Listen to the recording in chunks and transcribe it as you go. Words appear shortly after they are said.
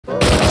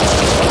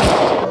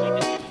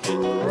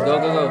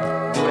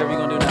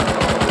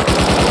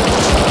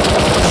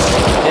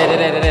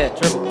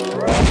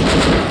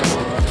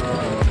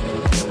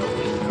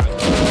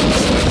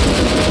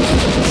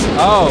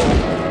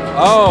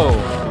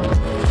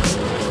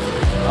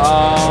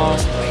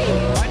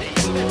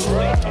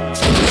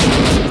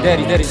dead,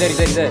 he's dead, he's dead, he's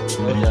dead, he's dead.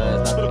 Told you,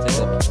 it's not gonna take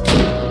up.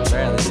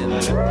 Bradley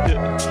didn't. Told you.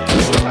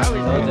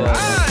 Bradley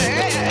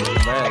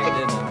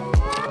didn't.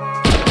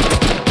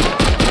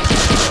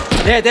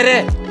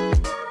 Dead.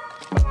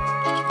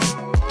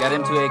 Got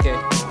him 2 AK.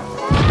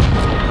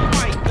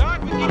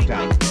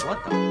 What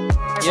the?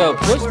 Yo,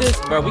 push this,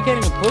 bro. We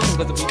can't even push him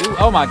because if we do,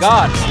 oh my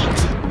god.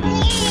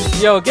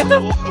 Yo, get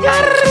the fuck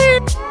out of here.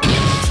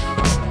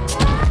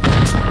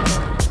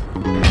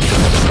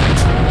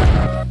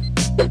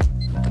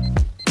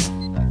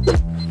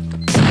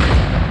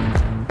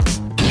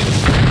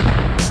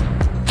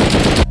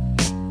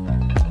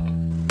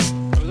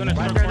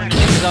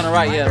 He's on the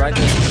right, yeah, right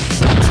there.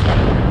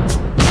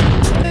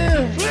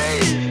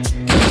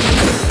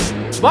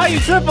 Why you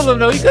triple him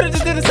though? You could have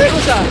just did a single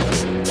shot.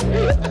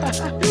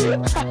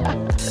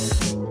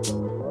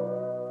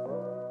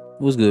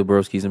 What's good,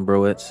 broskies and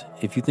broettes?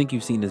 If you think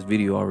you've seen this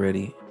video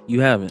already,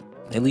 you haven't.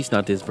 At least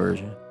not this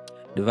version.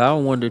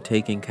 Devour Wonder,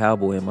 Takjng,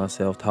 Cowboy, and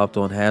myself hopped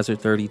on Hazard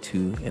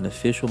 32, an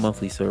official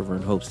monthly server,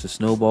 in hopes to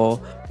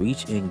snowball,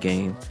 reach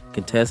endgame,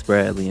 contest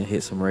Bradley, and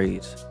hit some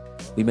raids.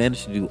 We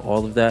managed to do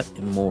all of that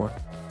and more.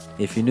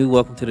 If you're new,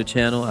 welcome to the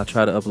channel. I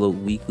try to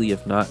upload weekly,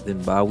 if not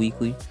then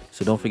bi-weekly,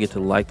 so don't forget to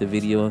like the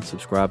video and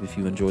subscribe if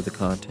you enjoy the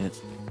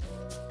content.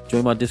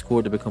 Join my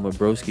Discord to become a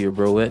broski or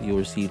broette. You'll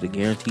receive a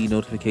guaranteed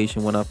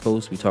notification when I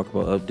post. We talk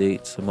about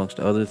updates amongst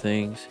other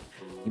things.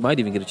 You might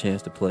even get a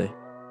chance to play.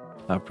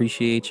 I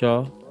appreciate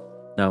y'all.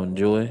 Now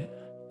enjoy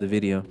the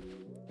video.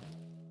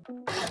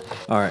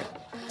 Alright,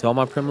 to all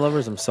my Prim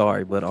lovers, I'm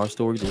sorry, but our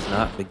story does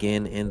not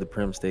begin in the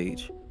Prim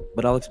stage.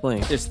 But I'll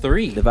explain. There's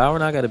 3. Devour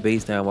and I got a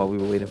base down while we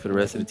were waiting for the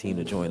rest of the team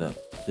to join up.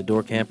 The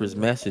door campers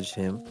messaged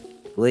him,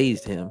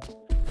 blazed him,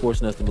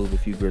 forcing us to move a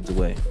few grids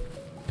away.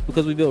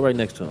 Because we built right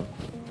next to him.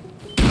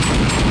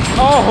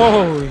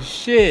 Oh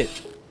shit!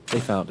 They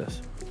found us.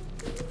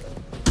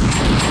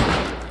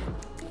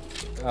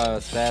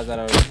 Spaz out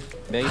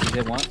of base,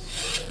 hit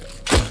once.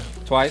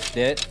 Twice,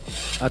 dead.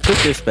 I took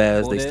their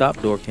spaz, they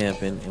stopped door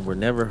camping, and were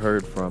never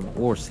heard from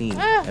or seen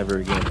ever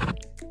again.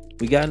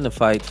 We got into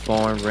fights,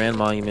 farmed, ran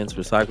monuments,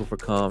 recycled for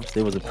comps.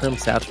 There was a Prim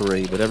satchel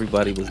raid, but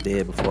everybody was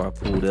dead before I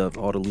pulled up.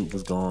 All the loot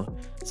was gone,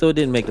 so it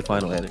didn't make the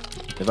final edit.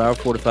 Devour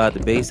fortified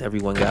the base,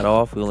 everyone got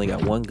off. We only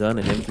got 1 gun,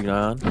 an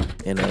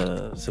M39, and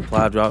a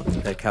supply drop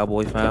that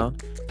Cowboy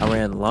found. I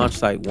ran launch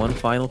site one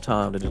final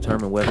time to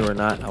determine whether or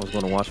not I was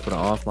going to watch for the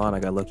offline.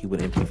 I got lucky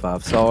with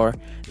MP5 SAR.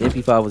 The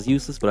MP5 was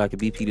useless, but I could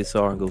BP the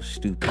SAR and go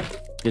stupid.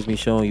 Here's me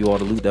showing you all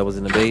the loot that was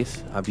in the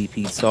base. I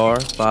BP'd SAR,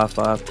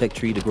 5.5, tech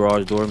tree the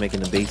garage door, making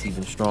the base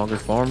even stronger.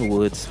 Farmed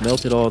wood,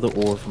 smelted all the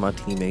ore for my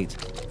teammates,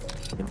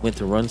 and went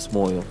to run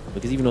Smoil.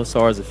 Because even though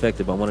SAR is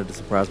effective, I wanted to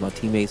surprise my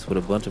teammates with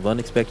a bunch of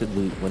unexpected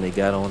loot when they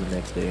got on the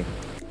next day.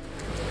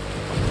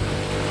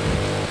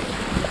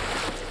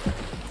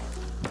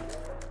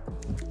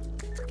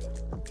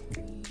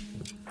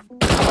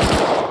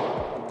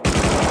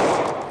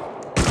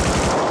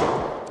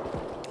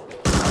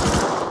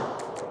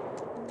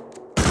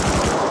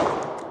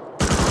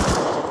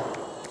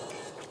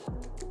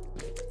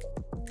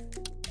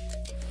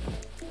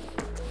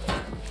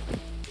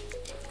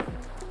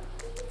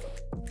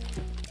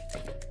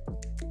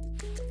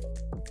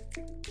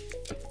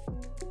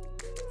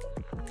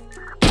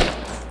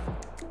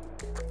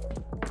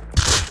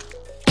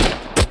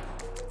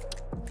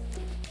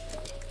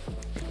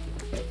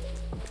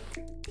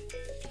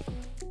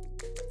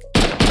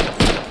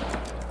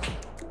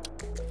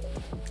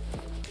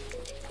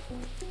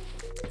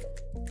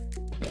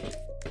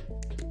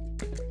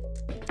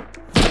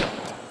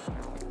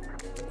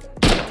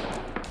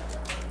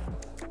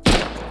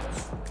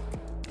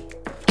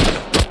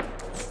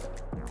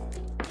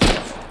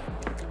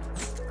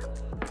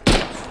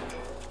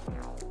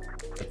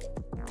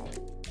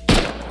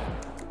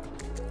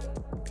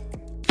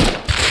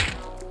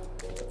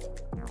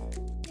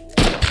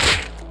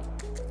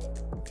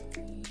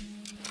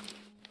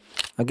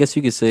 I guess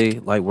you could say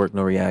light work,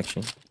 no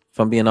reaction. If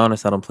I'm being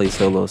honest, I don't play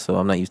solo, so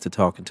I'm not used to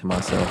talking to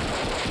myself.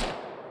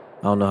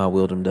 I don't know how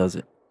Wildem does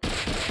it.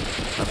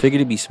 I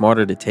figured it'd be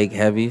smarter to take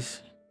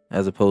heavies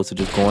as opposed to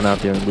just going out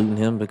there and looting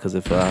him, because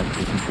if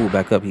he pull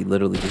back up, he'd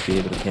literally just be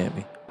able to camp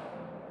me.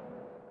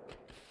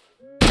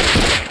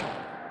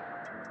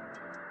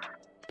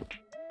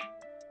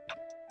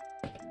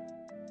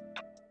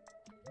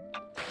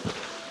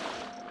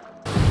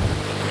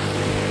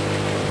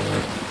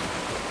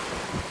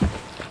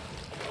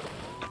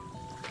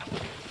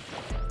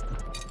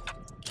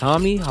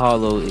 Tommy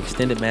Hollow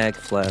extended mag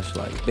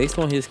flashlight. Based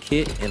on his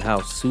kit and how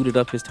suited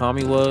up his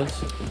Tommy was,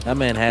 that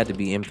man had to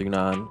be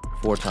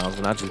M39 4 times,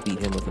 and I just beat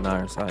him with an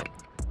iron sight.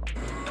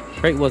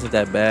 Crate wasn't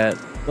that bad,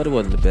 but it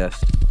wasn't the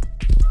best.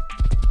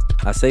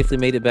 I safely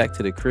made it back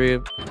to the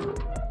crib.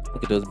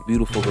 Look at those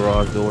beautiful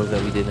garage doors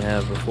that we didn't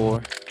have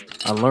before.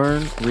 I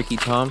learned Ricky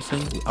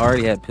Thompson. We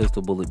already had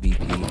pistol bullet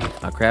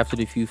BP. I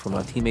crafted a few for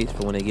my teammates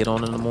for when they get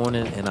on in the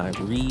morning, and I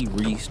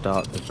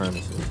restocked the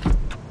furnaces.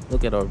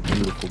 Look at our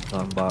beautiful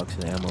gun box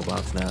and ammo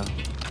box now.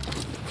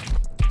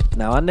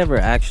 Now, I never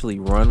actually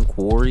run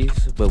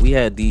quarries, but we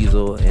had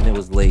diesel and it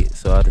was late,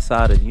 so I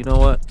decided, you know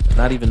what?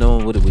 not even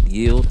knowing what it would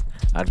yield.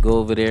 I'd go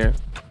over there,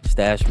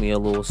 stash me a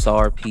little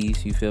SAR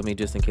piece, you feel me,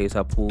 just in case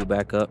I pull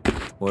back up,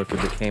 or if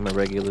it became a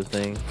regular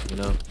thing, you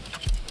know.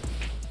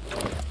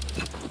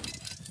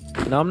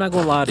 Now, I'm not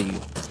gonna lie to you.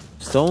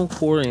 Stone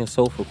Quarry and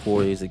Sulfur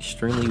Quarry is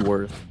extremely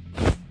worth.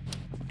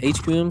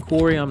 HQM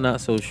Quarry, I'm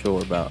not so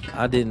sure about.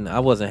 I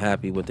wasn't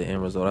happy with the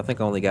end result. I think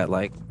I only got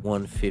like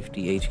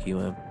 150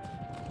 HQM.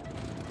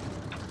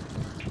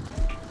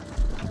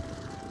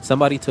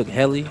 Somebody took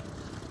heli,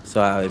 so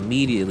I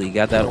immediately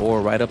got that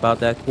ore right up out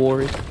that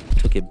quarry,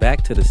 took it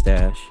back to the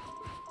stash,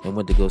 and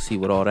went to go see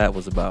what all that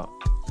was about.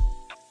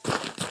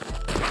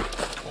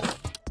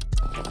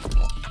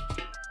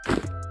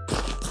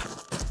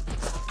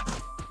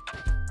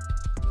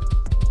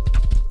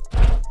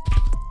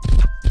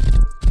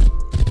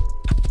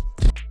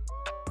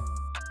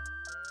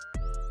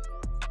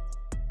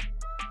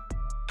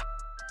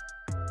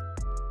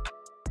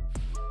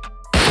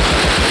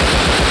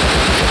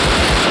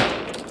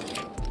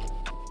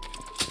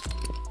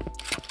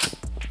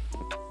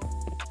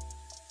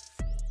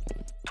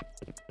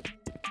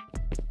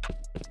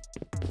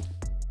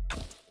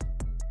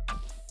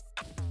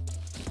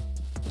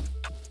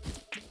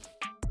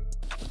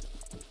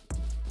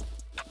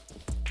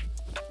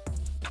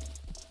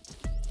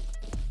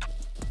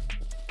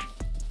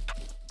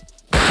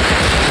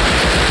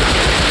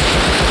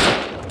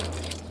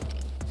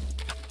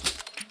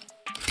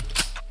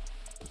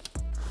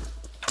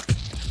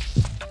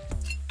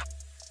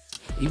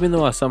 Even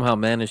though I somehow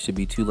managed to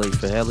be too late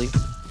for heli,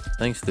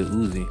 thanks to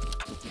Uzi,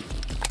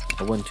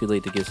 I wasn't too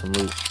late to get some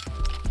loot.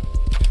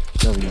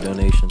 W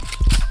donations.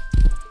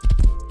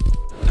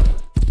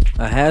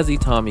 A Hazy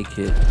Tommy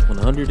kit,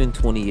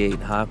 128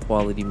 high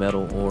quality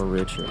metal or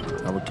richer.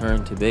 I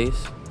returned to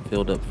base,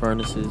 filled up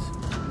furnaces,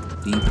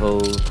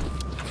 depoted,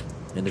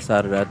 and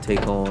decided I'd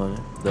take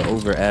on the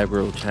over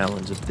aggro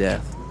challenge of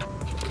death.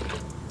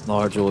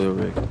 Large oil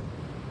rig.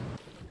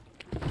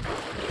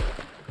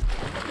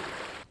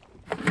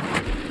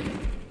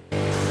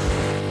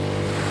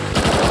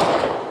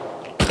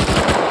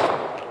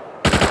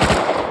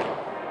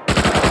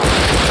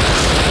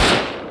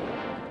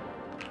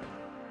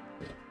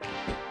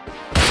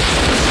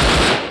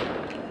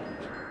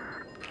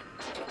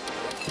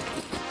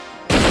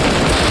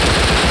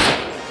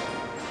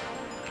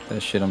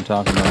 That shit I'm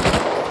talking about.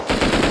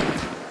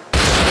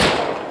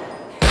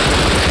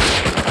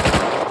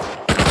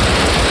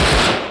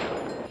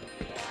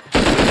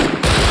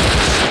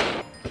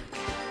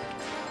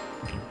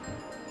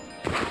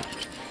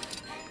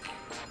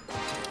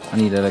 I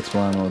need that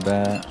X1 ammo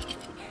bad.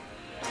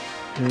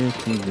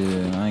 Pretty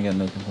good. I ain't got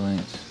no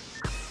complaints.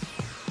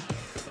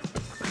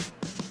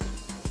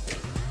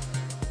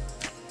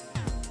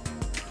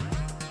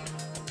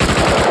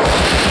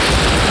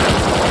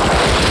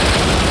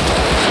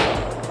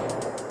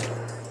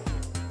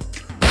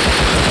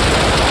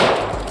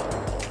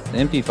 The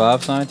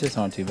MP5 scientists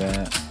aren't too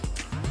bad.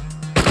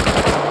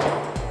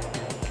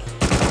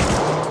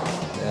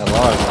 Yeah,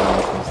 large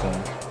scientists and stuff.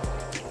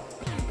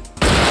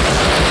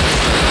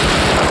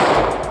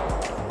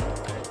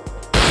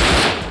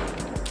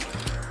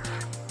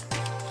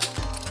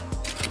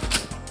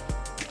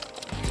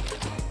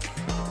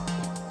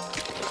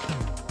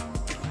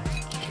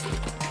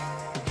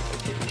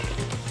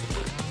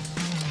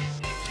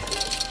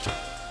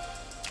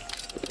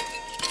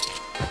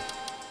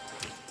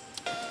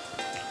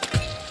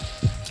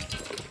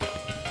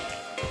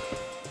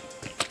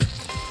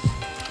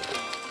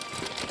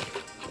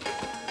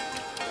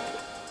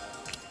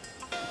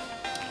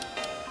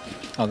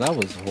 Oh, that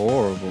was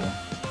horrible.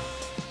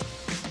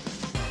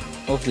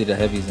 Hopefully the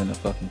heavies in the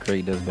fucking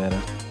crate does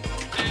better.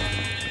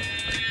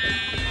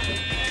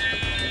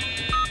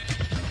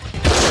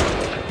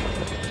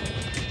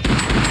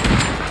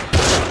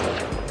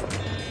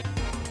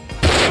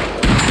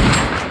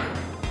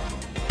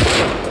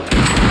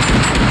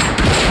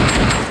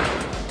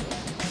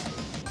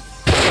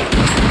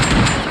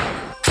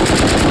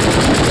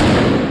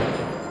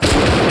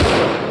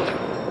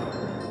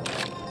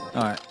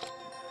 Alright.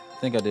 I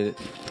think I did it.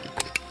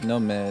 No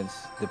meds.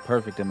 The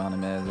perfect amount of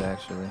meds,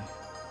 actually.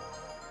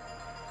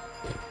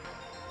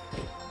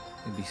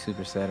 It'd be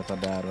super sad if I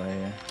died right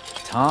here.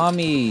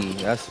 Tommy!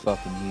 That's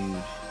fucking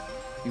huge.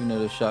 Even though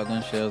those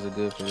shotgun shells are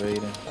good for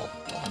raiding,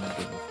 I don't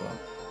give a fuck.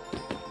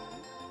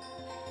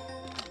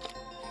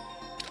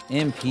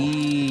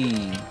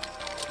 MP!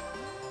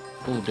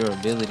 Full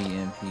durability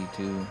MP,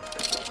 too.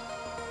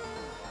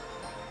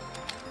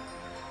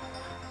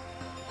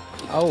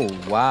 Oh,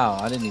 wow.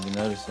 I didn't even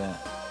notice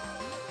that.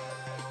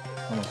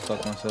 I'm gonna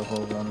fuck myself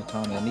over on the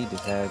Tommy. I need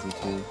this Hazy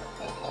too.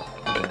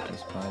 I got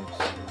these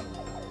pipes.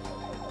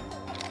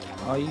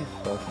 Are you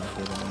fucking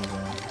kidding me, bro?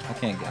 I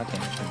can't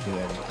do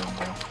everything,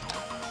 bro.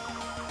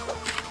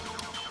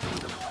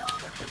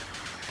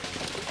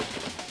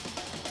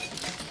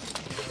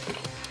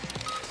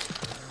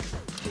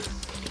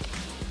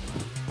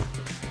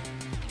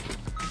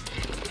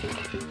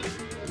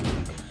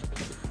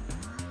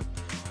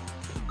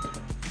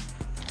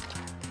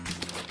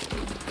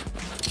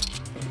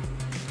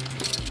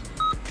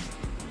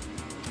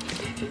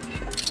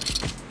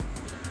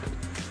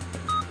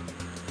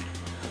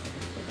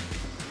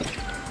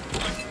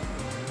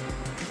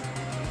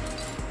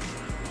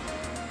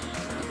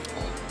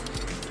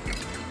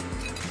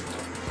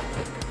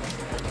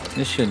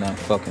 This shit not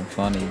fucking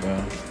funny,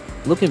 bro.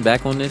 Looking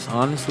back on this,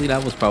 honestly,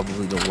 that was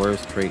probably the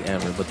worst crate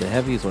ever. But the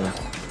heavies were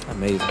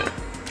amazing.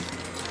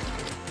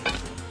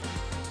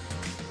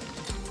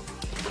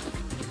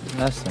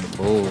 That's some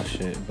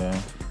bullshit, bro.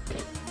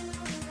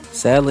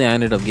 Sadly, I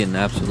ended up getting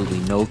absolutely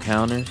no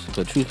counters.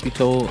 But truth be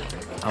told,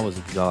 I was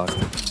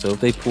exhausted. So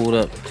if they pulled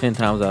up 10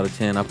 times out of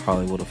 10, I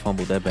probably would have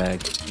fumbled that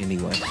bag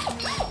anyway.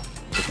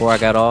 Before I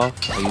got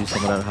off, I used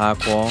some of that high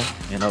qual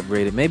and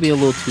upgraded. Maybe a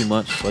little too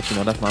much, but you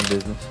know, that's my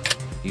business.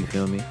 You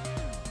feel me?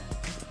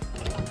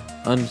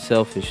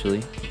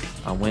 Unselfishly,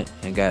 I went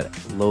and got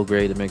low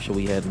grade to make sure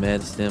we had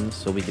med stems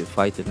so we could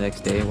fight the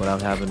next day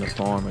without having to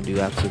farm or do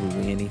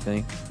absolutely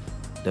anything.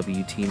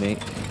 W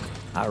teammate.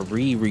 I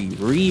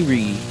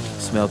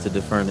smelted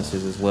the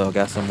furnaces as well.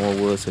 Got some more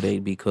wood so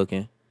they'd be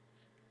cooking.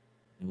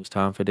 It was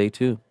time for day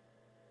 2.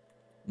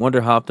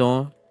 Wonder hopped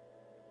on,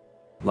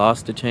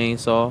 lost the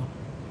chainsaw,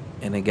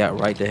 and it got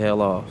right the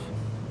hell off.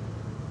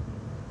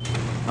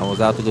 I was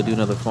out to go do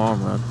another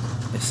farm run,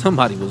 and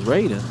somebody was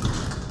raiding.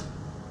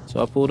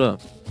 So I pulled up,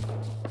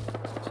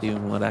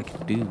 seeing what I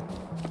could do.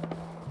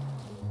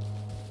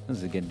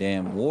 There's a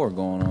goddamn war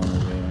going on over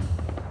there.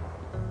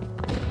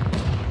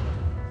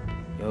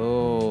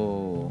 Yo.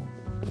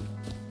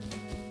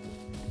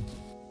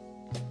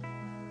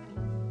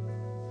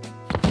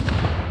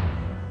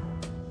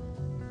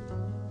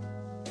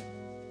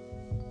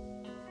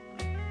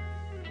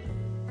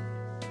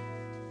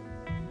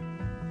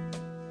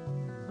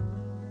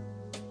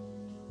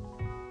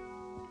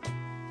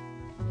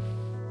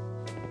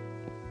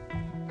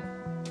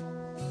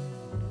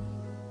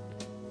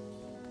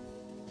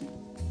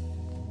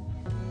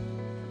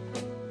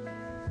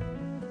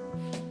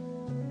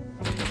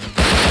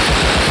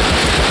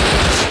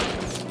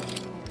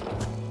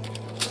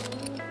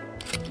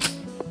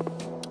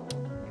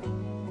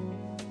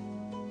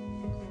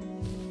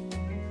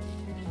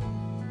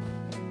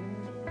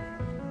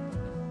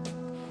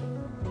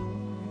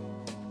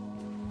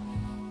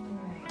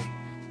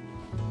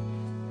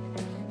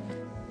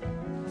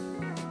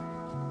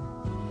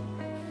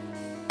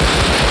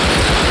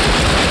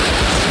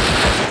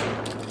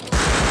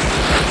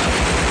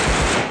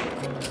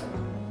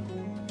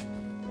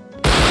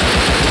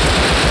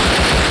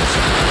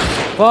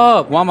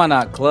 Fuck, why am I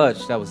not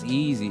clutch? That was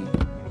easy.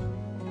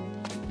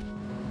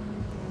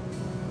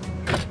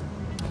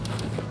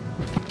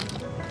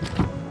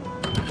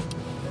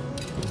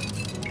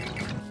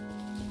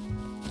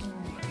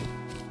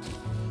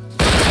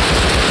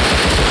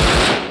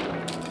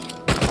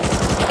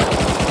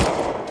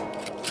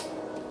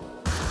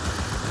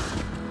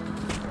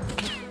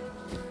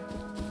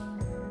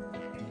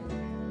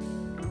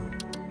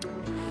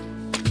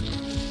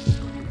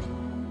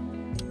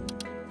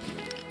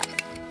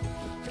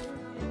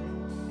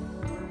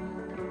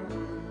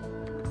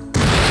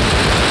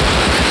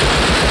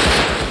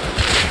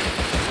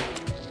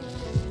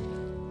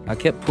 I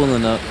kept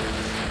pulling up,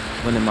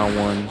 winning my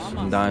ones,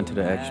 and dying to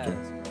the extra.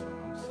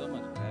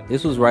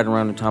 This was right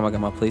around the time I got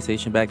my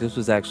PlayStation back. This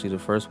was actually the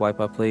first wipe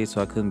I played,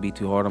 so I couldn't be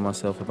too hard on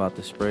myself about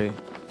the spray.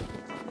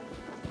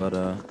 But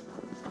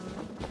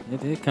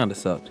it kind of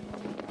sucked.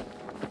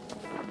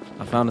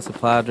 I found a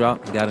supply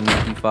drop, got an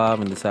MP5,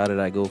 and decided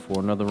I'd go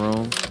for another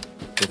room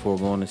before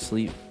going to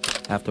sleep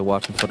after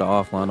watching for the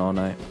offline all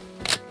night.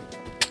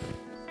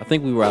 I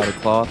think we were out of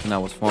cloth and I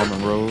was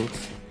farming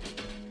roads.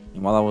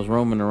 And while I was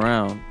roaming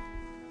around,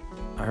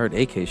 I heard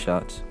AK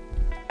shots.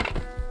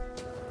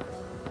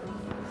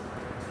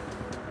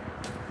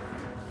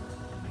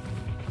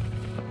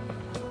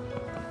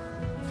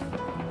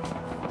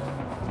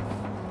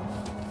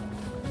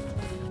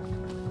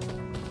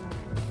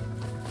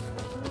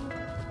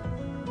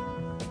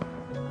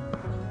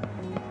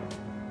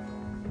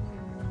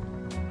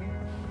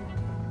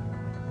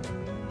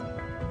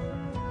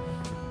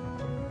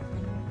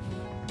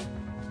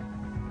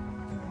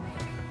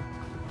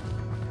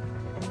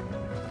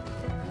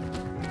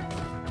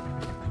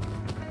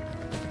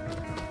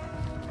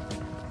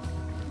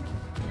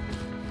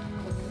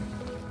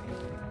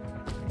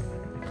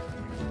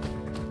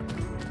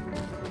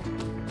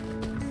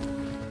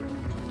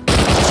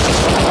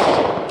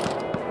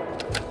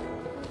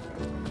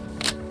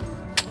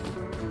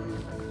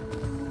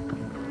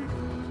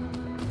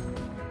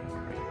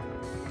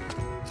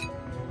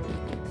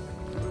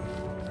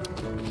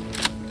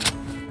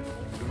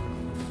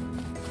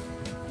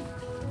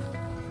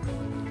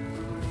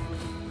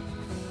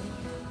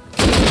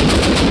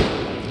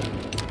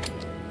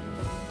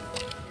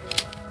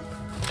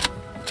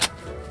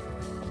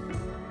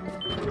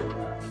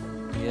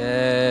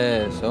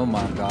 Yes, oh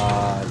my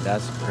god,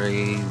 that's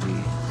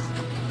crazy.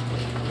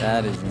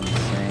 That is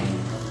insane.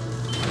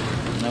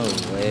 No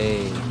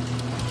way.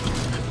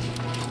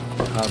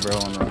 Hot bro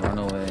on the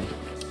runaway.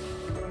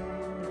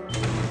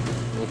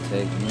 We'll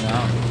take, you know,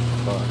 I don't give a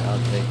fuck,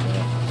 I'll take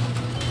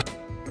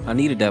that. I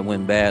needed that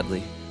win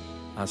badly.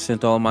 I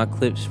sent all my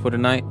clips for the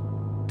night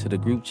to the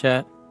group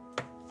chat.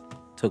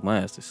 Took my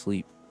ass to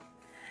sleep.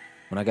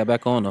 When I got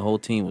back on, the whole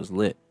team was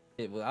lit.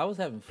 I was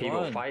having fun,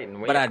 People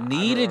fighting. but I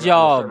needed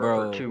y'all,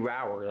 bro. For 2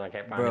 hours, I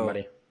can't find Bro,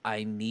 anybody.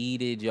 I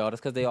needed y'all.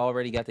 That's because they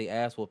already got their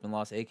ass whooped and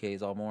lost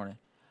AKs all morning.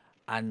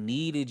 I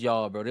needed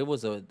y'all, bro. There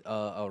was a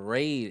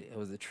raid. It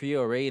was a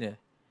trio raiding.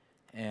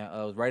 And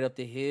I was right up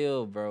the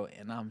hill, bro.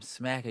 And I'm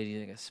smacking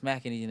these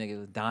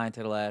niggas, dying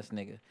to the last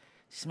nigga.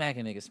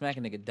 Smacking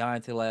nigga,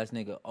 dying to the last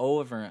nigga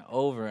over and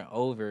over and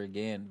over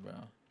again, bro.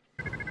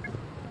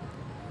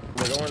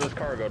 We're going to this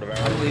cargo, Devour.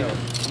 I believe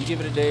it. You give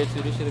it a day or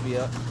two, this shit'll be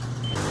up.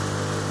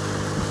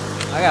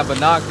 I got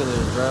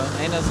binoculars, bro.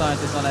 Ain't no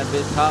scientist on that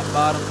bitch, top,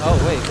 bottom. Oh,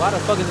 wait, why the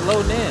fuck is it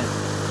loading in?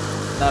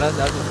 No, that's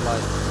just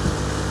like,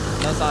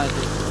 no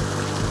scientist.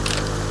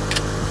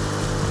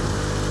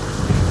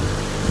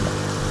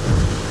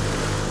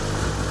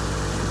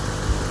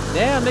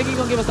 Damn, nigga, you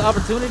gonna give us the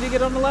opportunity to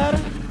get on the ladder?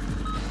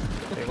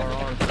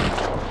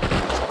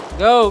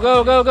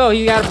 Go.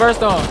 He got a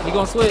burst on. He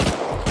gonna switch.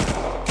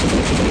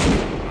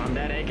 I'm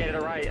dead, AK to the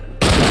right.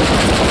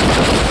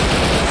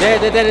 Dead.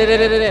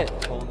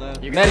 Hold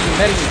that. Medic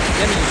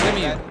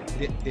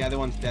you. The other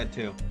one's dead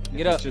too.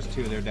 Get up. It's just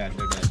two, they're dead.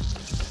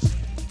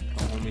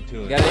 Only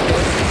two. Got it.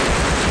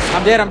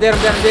 I'm dead. I'm dead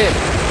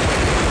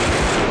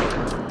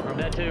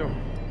too.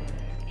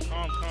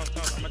 Calm.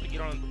 I'm about to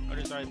get on the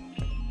other side.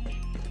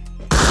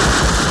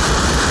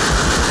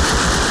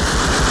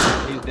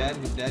 He's dead.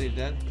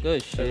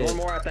 Good shit. There's one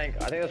more, I think.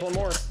 There's one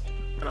more.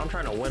 And I'm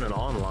trying to win an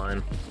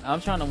online. I'm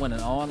trying to win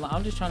an online.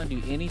 I'm just trying to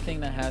do anything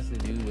that has to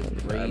do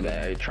with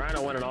raiding. Trying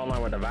to win an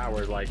online with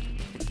Devour is like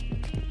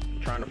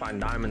trying to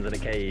find diamonds in a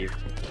cave.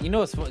 You know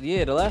what's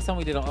yeah, the last time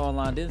we did an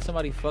online, didn't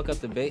somebody fuck up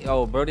the bait?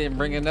 Oh, bro didn't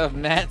bring enough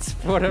mats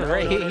for the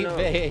raid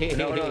bait.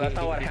 No, that's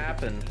not what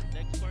happened.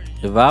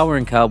 Devour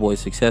and Cowboy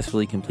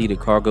successfully completed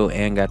cargo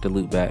and got the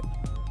loot back.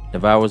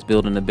 Devour was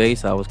building the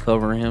base, I was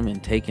covering him,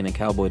 and Takjng and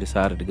Cowboy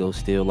decided to go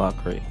steal lock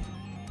crate.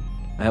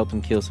 I helped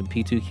him kill some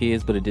P2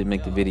 kids, but it didn't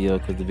make the video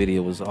because the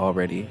video was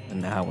already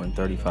an hour and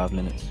 35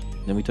 minutes.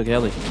 Then we took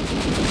heli.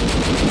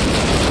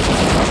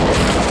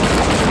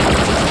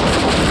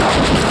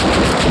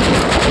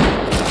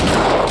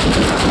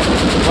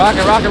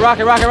 Rocket.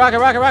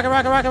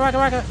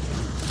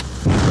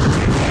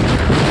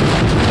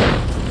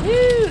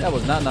 Woo, that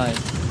was not nice.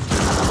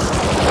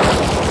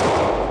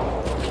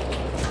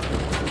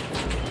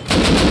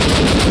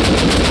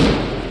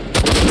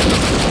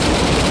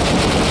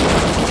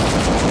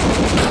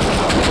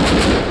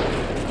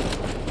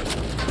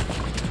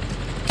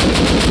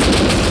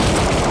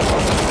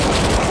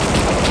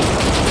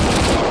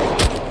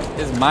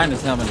 His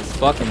minus helmet is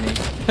fucking me.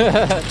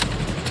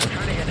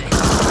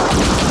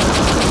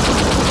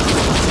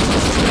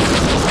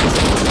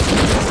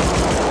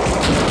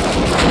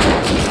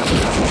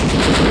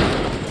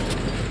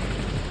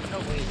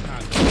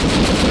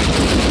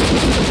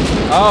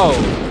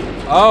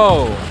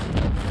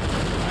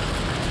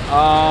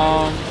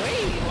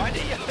 Wait, why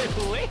did you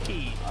wait?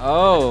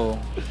 Oh.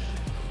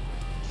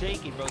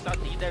 Take it, bro. Stop.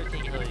 You never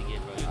take it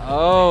again, bro.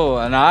 Oh,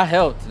 and I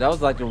helped. That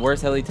was like the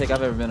worst heli take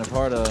I've ever been a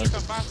part of.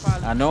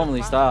 I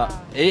normally stop.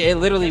 It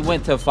literally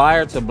went to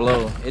fire to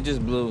blow. It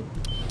just blew.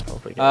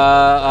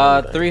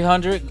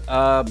 300.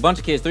 Bunch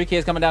of kids. 3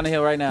 kids coming down the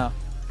hill right now.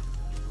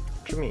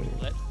 What you mean?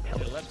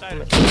 Left side.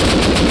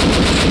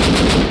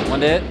 One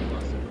dead.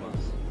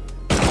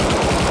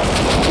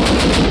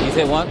 He's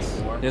hit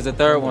once. There's a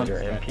third one. Your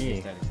MP.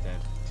 He's dead.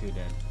 2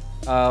 dead.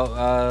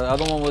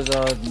 Other one was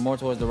more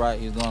towards the right.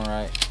 He was going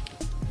right.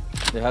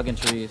 They're hugging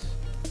trees.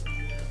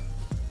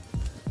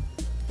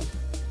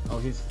 Oh,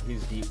 he's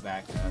deep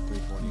back,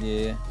 340.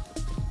 Yeah.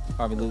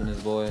 Probably looting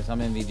his boys. I'm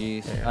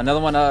MVGs. Yeah. Another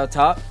one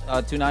top,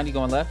 290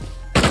 going left.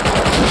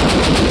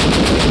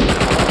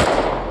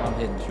 I'm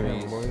hitting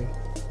trees.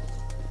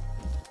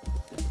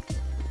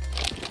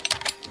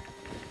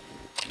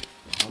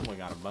 Homeboy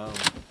got a bow.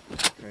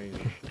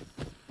 Crazy.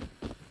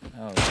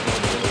 Oh,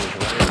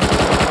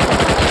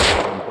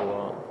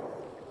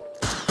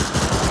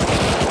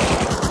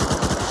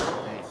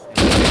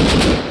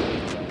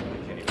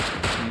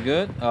 you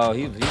good? Oh,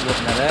 he's looking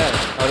at that.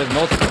 Oh, there's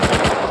multiple. He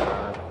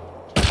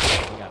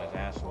got his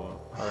ass whooped.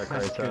 Oh, that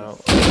crate's out.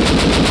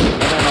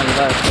 Another one on your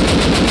left.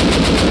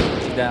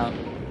 He's down.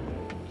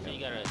 So you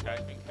got an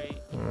attachment crate?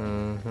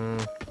 Mm-hmm.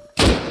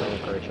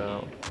 That crate's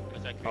out.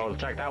 What's that crate? Oh,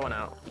 check that one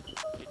out.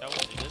 That one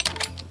is good?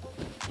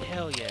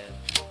 Hell yeah.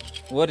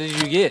 What did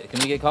you get? Can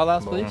we get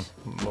callouts, please?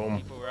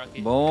 Boom.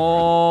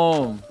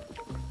 Boom.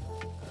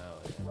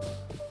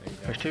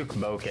 There's 2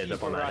 bow kids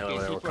up on that hill.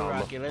 They were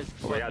combo.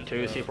 We got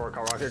 2 C4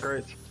 rocket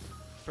crates.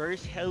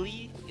 First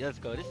heli. Yeah, let's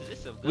go. This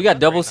is a good We got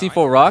double right now.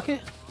 C4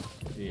 rocket?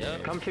 Yeah.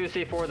 Come 2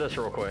 C4 this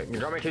real quick. You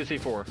drop me 2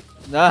 C4.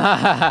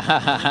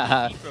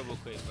 Keep real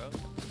quick, bro.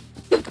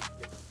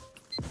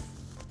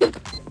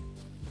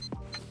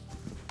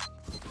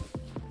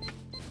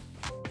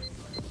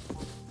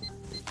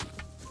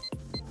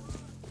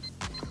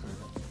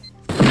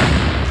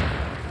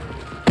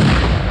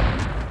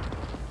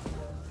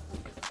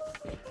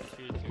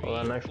 Well,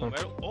 that next one.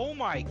 Oh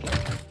my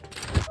god.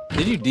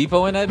 Did you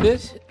depot in that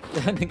bitch?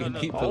 That nigga No.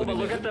 depoted Oh, but in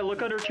look it. at that.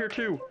 Look under tier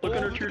 2. Look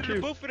under tier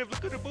 2. Both of them.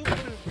 Look at the both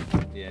of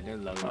them. Yeah, they're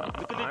low.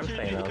 I'm tier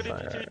staying 3, look at the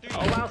outside. tier 3.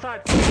 Oh,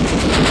 outside.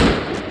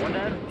 One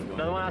dead.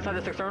 Another one outside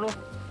this external. Yep,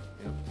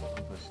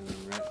 I'm pushing.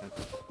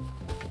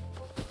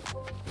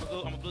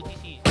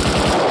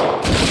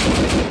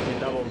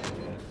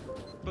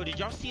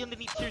 y'all see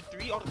underneath tier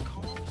 3 all the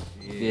comps?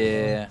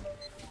 Yeah.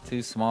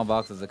 2 small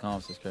boxes of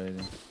comps is crazy.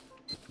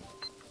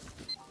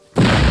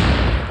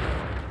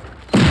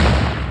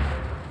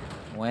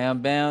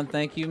 Wham bam,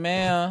 thank you,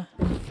 ma'am.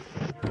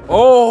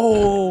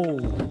 Oh,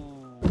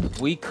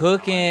 we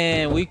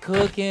cooking, we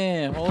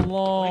cooking. Hold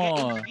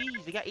on.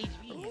 They got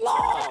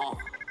HVs.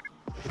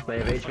 They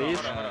have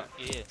HVs?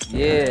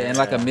 Yeah, and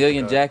like a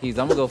million jackies.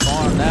 I'm gonna go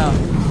farm now.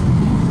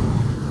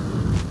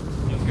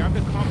 Yo, grab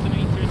the comps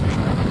underneath tier 3.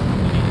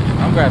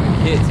 I'm grabbing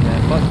kits,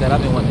 man. Fuck that.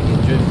 I've been wanting to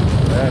get driven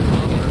forever.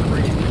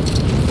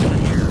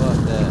 Fuck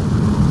that.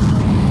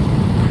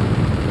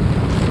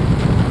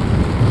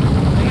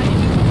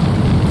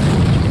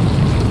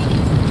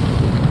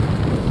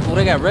 Oh,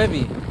 they got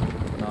Revy.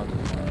 No, I'm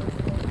just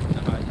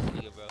Nah, this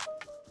nigga, bro.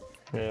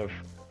 Yeah.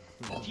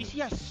 GC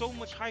has so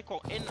much high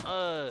call in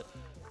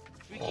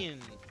freaking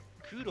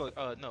crude oil.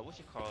 No, what's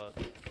it called?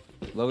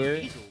 low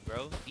area? Diesel,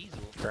 bro. Diesel.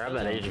 Grab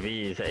that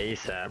HVs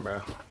ASAP,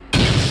 bro.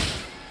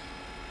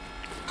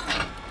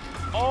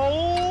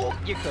 Oh,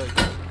 you're cooked.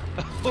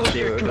 Oh,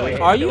 you're Dude, cooked.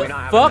 Are do you we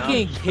not have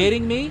fucking enough?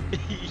 kidding me?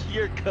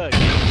 You're cooked.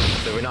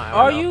 Do we not have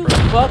Are enough, you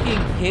bro?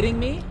 fucking kidding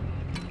me?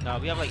 Nah,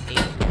 we have like 8.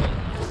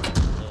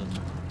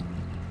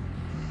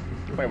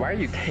 Wait, why are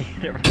you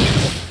taking it?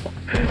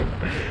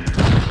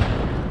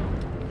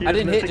 I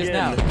didn't hit just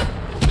now.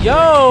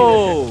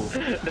 Yo!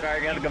 Dude, I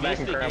gotta go back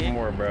and grab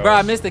more, bro. Bro,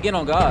 I missed again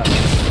on God.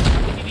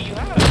 How many do you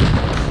have?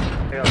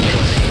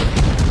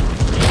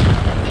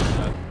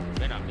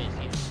 They're not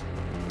missing.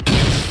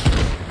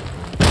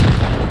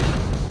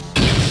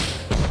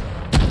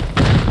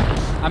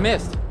 I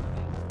missed.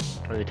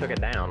 Oh, you took it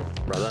down,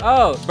 brother.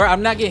 Oh, bro,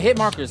 I'm not getting hit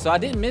markers, so I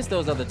didn't miss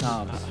those other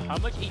times. How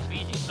much HP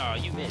did you? Nah,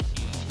 you missed.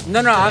 No,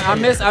 I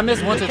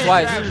missed once or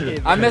twice.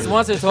 I missed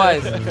once or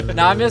twice.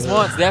 No, I missed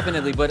once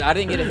definitely, but I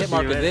didn't get a hit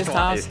marker this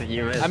time.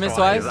 I missed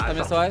twice. I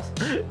missed twice.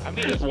 I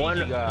mean,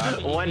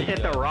 One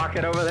hit the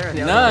rocket over there. And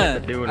the other None.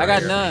 hit the dude I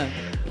got right none.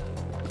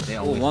 They Ooh,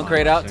 always 1 find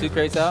crate out, certain 2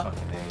 crates out.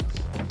 fucking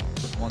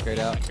eggs. 1 crate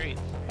out. Great.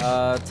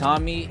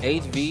 Tommy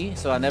HV,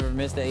 so I never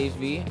missed the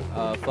HV.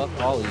 Fuck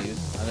all of you.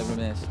 I never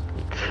missed.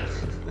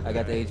 I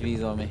got the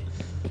HVs on me.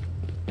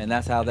 And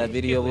that's how that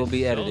video will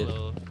be edited.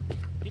 I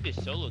think this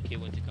solo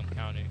kid went to come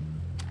counter.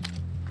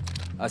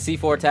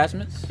 C4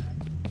 attachments.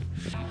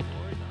 C4?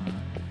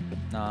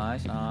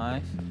 Nice,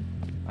 nice.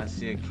 I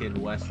see a kid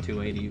west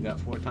 280. You got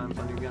 4 times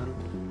on your gun?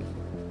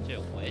 Nah.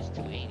 West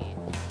 280.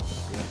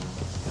 Yeah.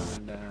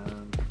 Coming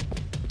down.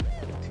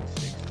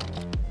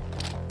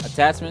 260.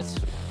 Attachments.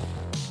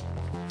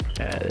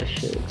 Yeah, this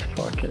shit's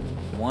fucking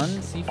 1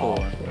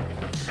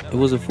 C4. It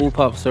was a full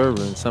pop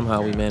server, and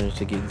somehow we managed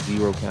to get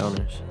 0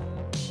 counters.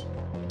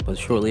 But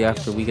shortly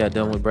after we got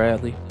done with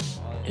Bradley,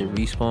 it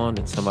respawned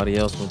and somebody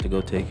else went to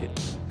go take it.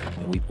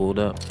 And we pulled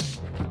up.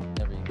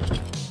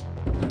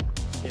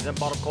 He's in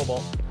bottom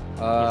cobalt. He's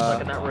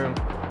stuck in that room.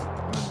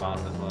 I'm in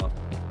bottom as well.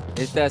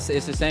 It's the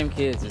same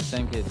kids. It's the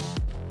same kids.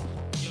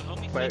 Yo, help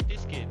me Wait. fight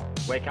this kid.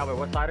 Wait, Cowboy,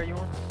 what side are you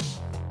on?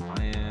 I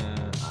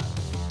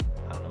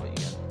don't know what you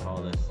guys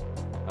call this.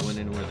 I went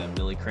in where the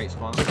Millie crate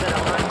spawned. Is that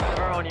L9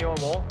 or on you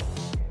on wall?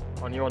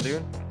 On you on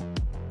dude?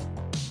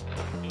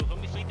 Yo, help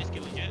me fight this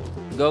kid legit.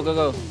 Go, go,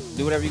 go.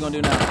 Do whatever you're gonna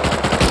do now.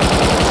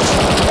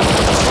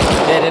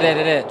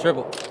 Dead.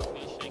 Triple.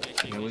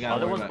 Yeah, we got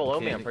Other one's below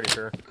me, I'm pretty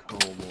sure.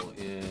 Cobalt,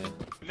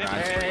 yeah.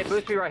 Hey,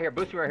 boost me right here,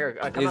 boost me right here.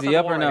 Come Is up he on the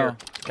up or wall no? right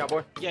here.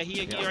 Cowboy? Yeah,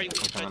 he Yeah, already I'm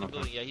went coming, the I'm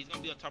building. Yeah, he's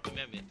gonna be on top of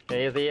amendment. Yeah,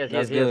 he is, he is,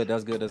 That's he is. good.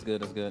 That's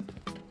good.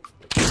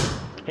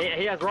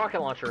 He has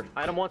rocket launcher.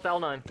 Item 1's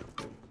L9.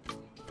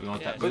 You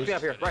want that Boost boost? me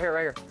up here,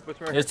 right here. Boost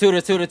me right here.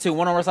 There's two.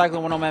 1 on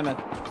recycling, 1 on mammoth.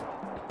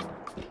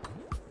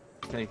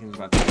 Taking's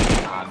about to be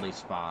an oddly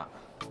spot.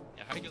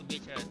 Yeah, how did your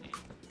bitch ass do?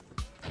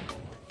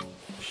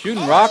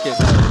 Shooting rockets.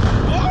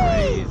 Oh,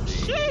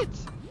 Crazy. shit!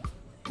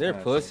 They're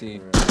That's pussy.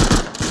 great.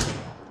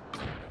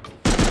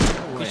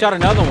 He shot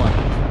another one.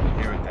 I'm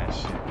here with that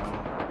shit.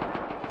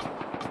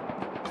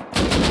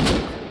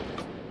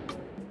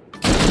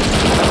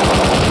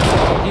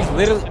 He's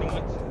literally,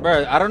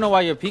 bro. I don't know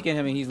why you're peeking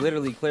him, and he's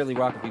literally clearly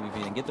rocket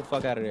PvP. And get the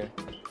fuck out of there.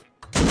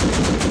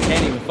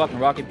 Can't even fucking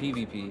rocket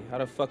PvP. How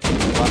the fuck can you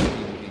rocket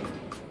PvP?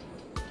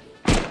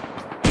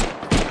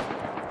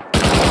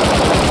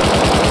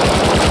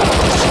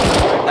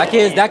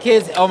 That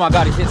kid's. Oh my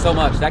god, he hit so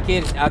much. That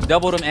kid, I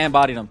doubled him and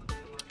bodied him.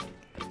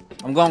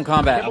 I'm going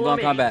combat. I'm going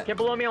combat. Get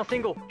below me on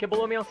single. Get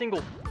below me on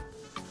single.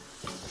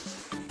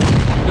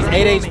 He's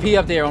 8 HP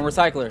up there on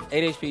recycler.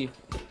 8 HP.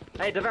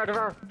 Hey,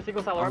 devour.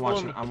 Single cell right I'm below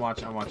watching. me. I'm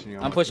watching you.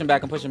 I'm pushing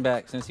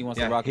back since he wants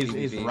to Yeah, rocket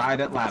he's PvP. right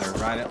at ladder.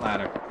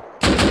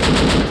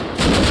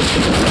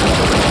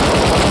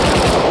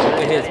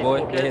 Good hits,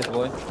 boy. Good hits,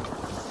 boy.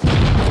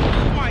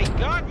 Oh my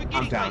god, we're getting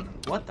I'm down.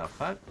 What the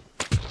fuck?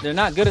 They're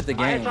not good at the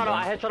I game.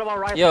 headshot bro. him on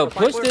right. Yo,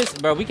 push this,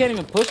 bro. We can't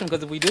even push him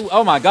because if we do,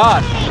 oh my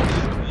god.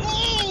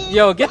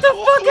 Yo, get the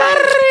fuck out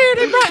of here.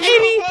 They brought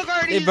 80.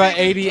 They brought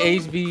 80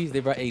 HVs. They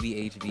brought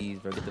 80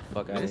 HVs, bro. Get the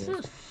fuck out of This here.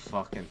 is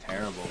fucking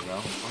terrible, bro.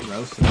 I'm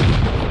roasting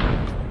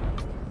them.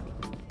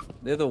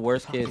 They're the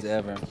worst kids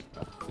ever.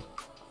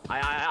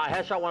 I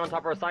headshot one on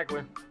top of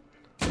recycler.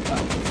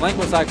 Flank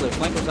recycler,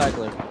 flank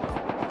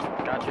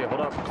recycler. Got you,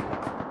 hold up.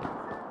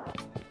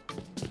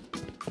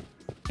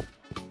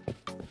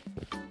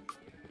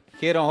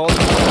 Kid on hold.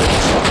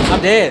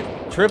 I'm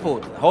dead.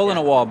 Triple. Hole in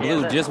the wall.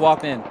 Blue. Just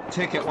walked in.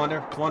 Ticket,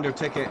 Wonder. Wonder,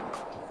 ticket.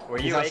 Were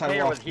He's you AK outside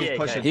or wall. was he He's AK?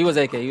 pushing. He was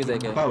AK. He was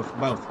AK.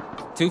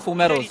 Both. 2 full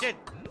metals.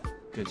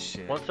 Good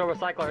shit. One star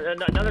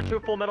recycler. Another 2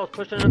 full metals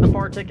pushing in the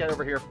far ticket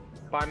over here.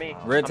 By me.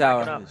 Red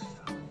I'm tower.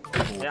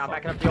 backing up. Yeah, I'm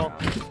backing up to y'all.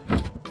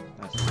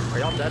 Are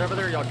y'all dead over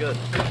there? Or y'all good?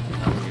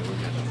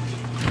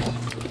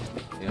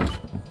 Yeah.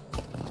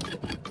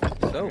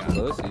 So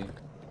pussy.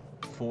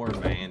 4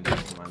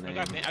 bandits, my I name.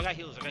 got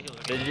heals.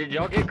 Did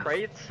y'all get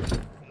crates?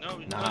 No,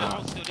 Nah. I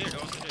was still there. Here.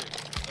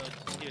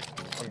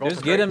 I'm going Just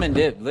for get crates. him and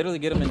dip. Literally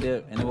get him and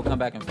dip, and then we'll come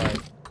back and fight.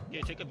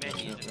 Yeah, take a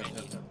bandit.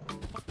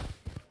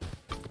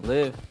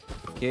 Live.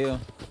 Kill.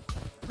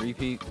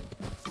 Repeat.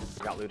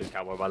 Got looted,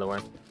 Cowboy, by the way.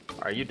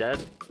 Are you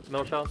dead,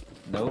 middle child?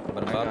 Nope,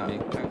 but I'm I about to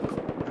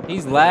got- be.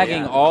 He's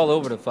lagging Yeah. all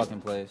over the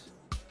fucking place.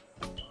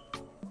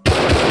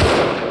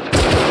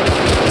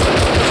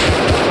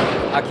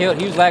 He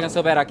was lagging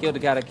so bad I killed the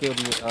guy that killed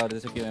you,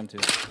 this kill him too.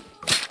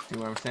 See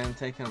what I'm saying?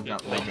 Taking him.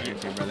 Drop like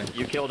AK, brother.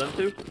 You killed him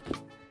too?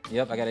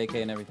 Yep, I got AK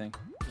and everything.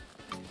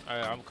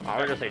 Alright, I'm coming I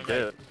back. was gonna say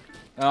dead.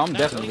 Oh, I'm Nah,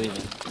 definitely leave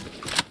leaving.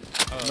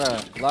 Oh.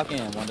 Bruh, lock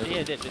in, Wonder. Yeah,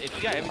 if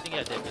you got everything,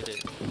 yeah, dead.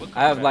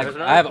 I have like, There's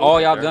I have another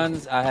all y'all there.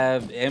 guns. I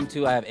have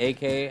M2, I have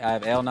AK, I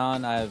have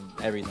L9, I have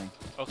everything.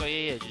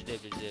 Okay, yeah, just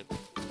dip.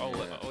 Oh,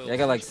 I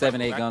got like 7,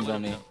 8 guns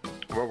on me.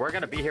 We're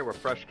gonna be here with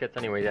fresh kits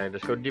anyway, yeah.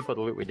 Just go deep with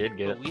the loot we did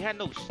get. But we had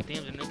no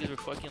stems and niggas were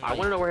fucking I like...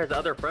 wanna know where his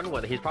other friend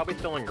went. He's probably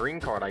still in green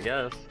card, I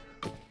guess.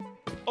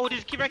 Oh,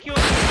 just keep back here.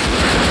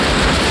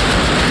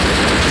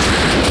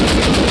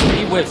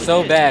 He whipped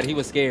so bad, he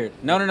was scared.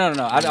 No.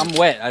 I'm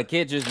wet. A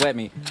kid just wet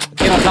me. A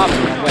kid on top of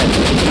me, I'm wet.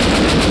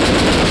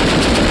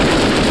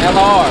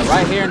 LR,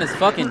 right here in this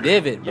fucking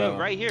divot, bro. Yo,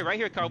 right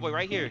here, Cowboy,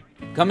 right here.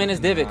 Come in this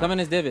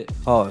divot,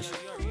 Pause.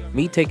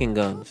 Me taking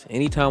guns.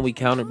 Anytime we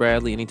counted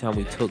Bradley, anytime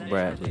we took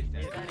Bradley,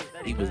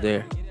 he was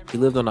there. He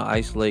lived on the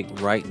ice lake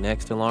right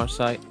next to launch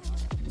site.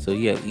 So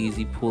he had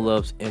easy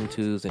pull-ups,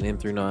 M2s, and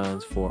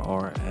M39s for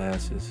our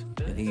asses.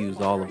 And he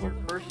used all of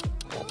them.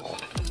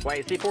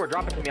 Wait, C4,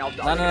 drop it to me. I'll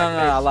No,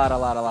 I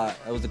lied.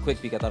 It was a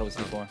quick peek. I thought it was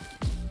C4.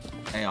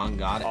 Hey, on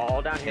God.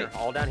 All down here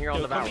on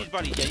Yo, the come valley. these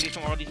bodies. Yeah, you get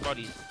some all these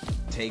bodies.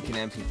 Taking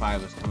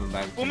MP5 is coming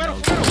back. Full metal.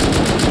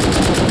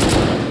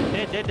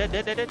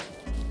 Dead.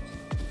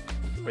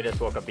 We just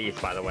woke a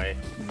beast, by the way.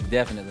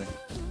 Definitely.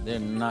 They're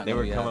not They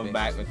gonna were be coming happy.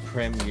 back with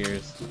prim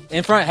gears.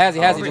 In front, Hazzy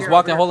Over just here,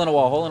 walked in, over hole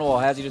in the wall.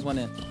 Hazzy just went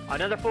in.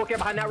 Another full kit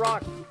behind that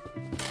rock.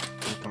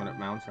 He's coming up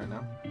mounts right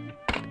now.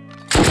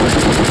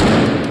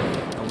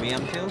 Oh, me,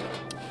 I'm killed?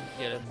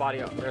 Yeah, This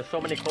body up. There's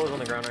so many clothes on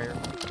the ground right here.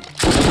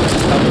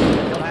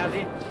 Kill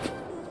Hazzy.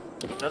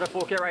 Another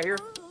full kit right here.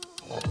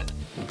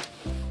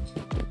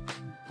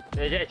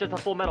 It's just a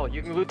full metal.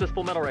 You can loot this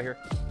full metal right here.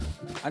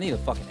 I need a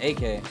fucking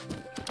AK.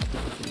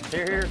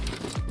 Here.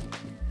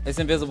 It's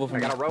invisible for I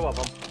me. got a row of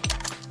them.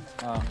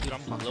 dude,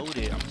 I'm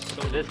loaded. I'm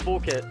so This full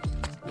kit.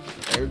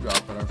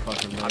 Airdrop on our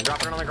fucking I'm road.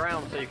 dropping it on the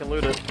ground so you can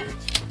loot it.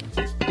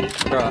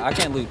 Bro, I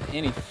can't loot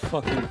any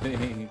fucking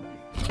thing.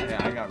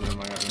 Yeah, I got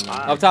room.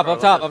 Up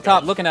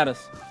top, looking at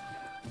us.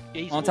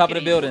 Yeah, he's On full top of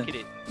the kitted, building. he's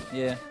full kitted.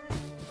 Yeah.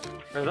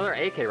 There's another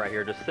AK right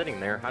here just sitting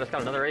there. I just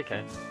got another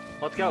AK.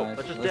 Let's go. Nice.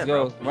 Let's just Let's dip,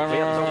 go. bro. We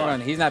have so Run.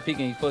 much. He's not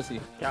peeking, he's pussy.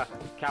 Yeah,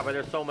 Cowboy,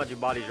 there's so many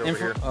bodies over In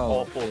here. front-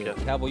 All Oh, full shit.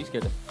 kit. Cowboy, you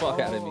scared the fuck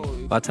out of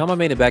me. By the time I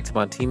made it back to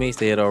my teammates,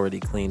 they had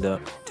already cleaned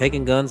up.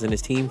 Taking guns and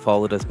his team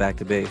followed us back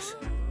to base.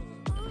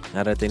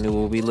 Now that they knew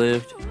where we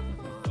lived,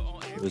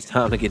 it was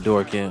time to get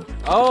door camp.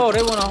 Oh,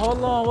 they wanna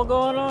hold on. What's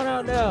going on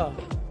out there?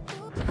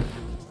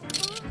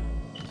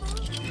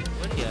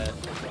 What he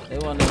got? They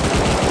wanna.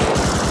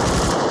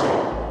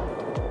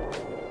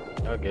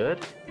 Oh, good.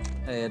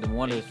 Hey, the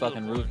one is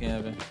fucking roof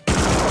camping. He's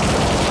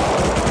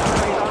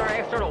on our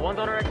external. One's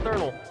on our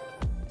external.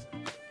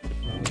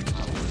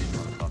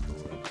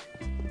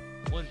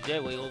 One's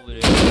dead way over there.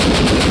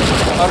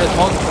 Oh, there's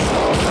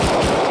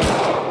multiple.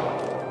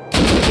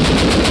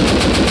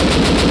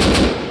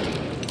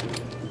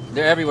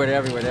 They're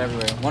everywhere.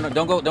 One,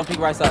 don't peek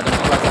right side.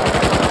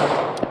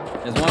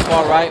 There's one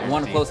far right,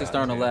 one close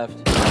external left.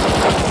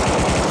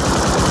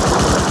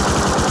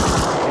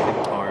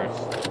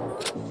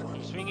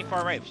 I'm swinging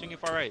far right.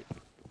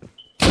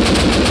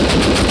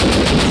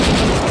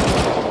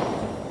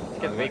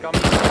 Kid's weak on me.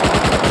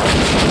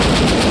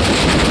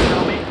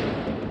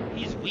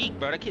 He's weak,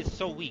 bro. That kid's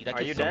so weak. That Are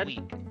kid's you so dead? weak.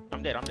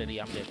 I'm dead.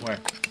 Yeah, I'm dead. Where?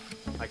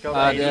 I killed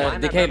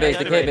The K base.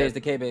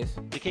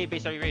 The K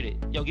base already raided.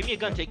 Yo, give me a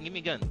gun, Takjng. Give me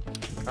a gun.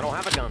 I don't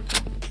have a gun.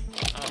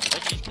 Oh, let's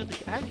just kill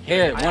the guy.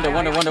 Here, Wonder.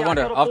 I killed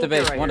a Off the full kid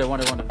base. right Wonder.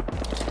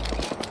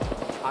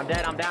 I'm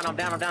dead. I'm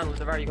down. Loot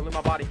the You can loot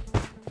my body.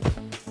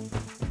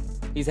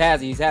 He's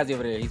Hazzy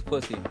over there. He's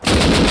pussy. Peek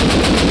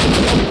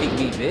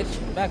me,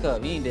 bitch. Back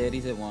up. He ain't dead.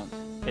 He's hit once.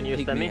 Can you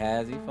Peek send me, me?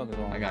 Hazzy. Fuck is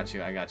wrong? I got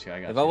you.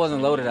 If I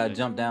wasn't loaded, I'd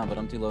jump down, but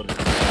I'm too loaded.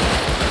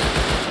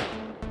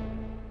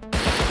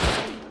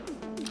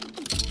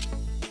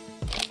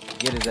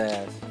 Get his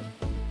ass.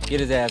 Get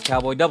his ass,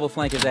 Cowboy. Double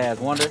flank his ass.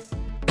 Wonder.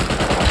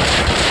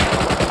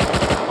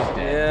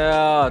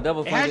 Yeah,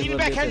 double flank his little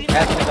bitch.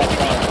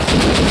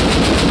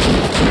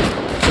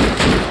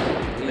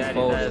 He's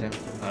folded.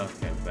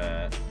 Okay,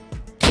 bad.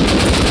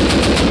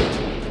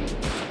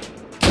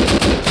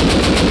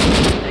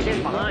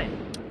 Behind.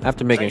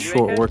 After making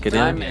short work of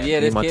them, yeah, me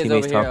and this my kid's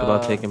teammates over talked here,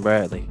 about taking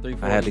Bradley.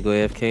 I had to go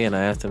AFK and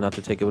I asked him not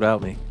to take it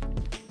without me.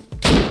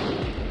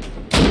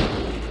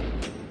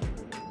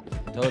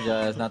 Told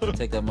y'all not to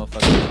take that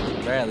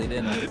motherfucking Bradley,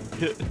 didn't I?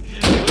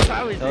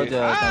 Told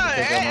y'all not to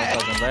take that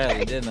motherfucking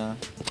Bradley, didn't I?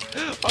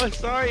 Oh,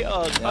 sorry.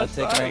 Y'all I'm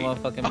taking that sorry.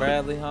 motherfucking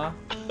Bradley, huh?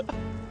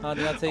 Huh?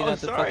 Did I tell you not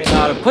to sorry.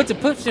 fucking... Nah,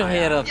 put your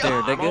head up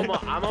there,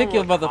 nigga. I'm Pick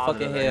your almost motherfucking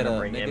positive head they're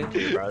up, gonna bring nigga.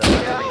 M2, bro. They're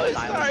not gonna bring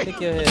sorry. silent. Pick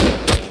your head up.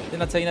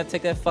 Didn't I tell you not to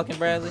take that fucking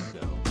Bradley?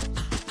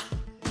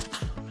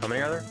 How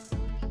many are there?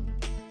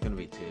 Gonna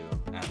be 2.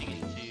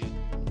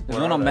 There's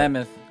one on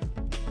Mammoth.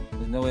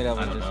 There's no way that I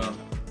was don't just know. one.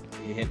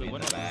 He hit me in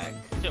Wait, the back.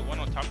 Is it one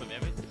on top of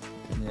Emmett?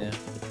 Yeah.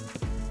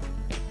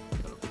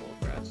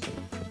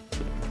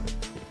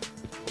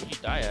 Where'd you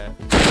die at?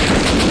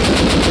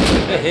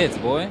 Good hits,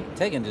 boy.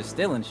 Taking just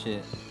stealing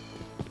shit.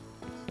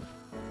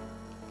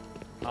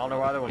 I don't know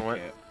where the other one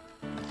went.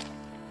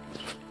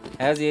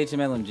 How's the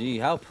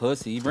HMLMG? How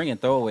pussy? You bringing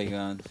throwaway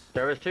guns.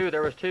 There was two.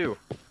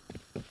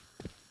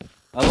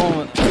 Other one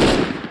was...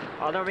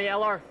 Oh, there be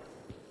LR.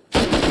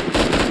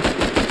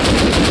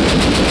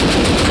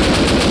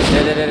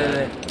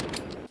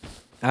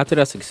 After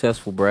that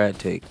successful Brad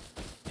take,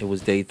 it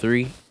was day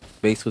 3,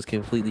 base was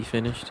completely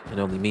finished, and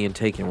only me and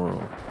Takjng were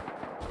on.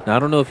 Now I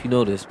don't know if you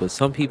know this, but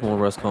some people on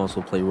Rust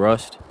console play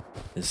Rust,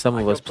 and some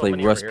of us play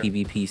Rust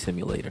PvP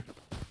Simulator.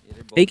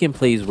 Takjng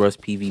plays Rust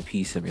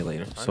PvP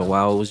Simulator, so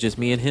while it was just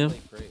me and him,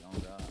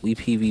 we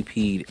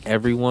PvP'd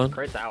everyone,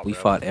 we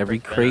fought every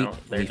crate,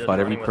 and we fought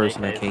every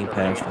person that came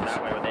past us.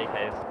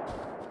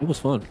 It was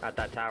fun. At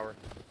that tower.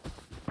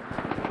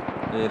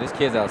 Yeah, this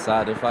kid's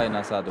outside. They're fighting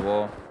outside the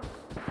wall.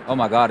 Oh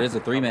my god, there's a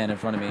 3-man in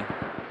front of me.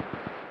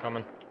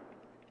 Coming.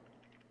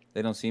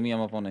 They don't see me.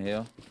 I'm up on the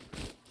hill.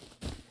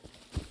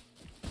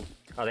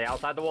 Are they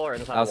outside the wall or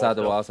inside Outside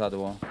the the wall? wall, outside the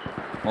wall.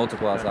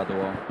 Multiple outside the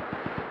wall.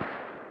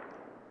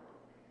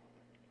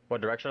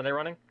 What direction are they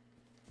running?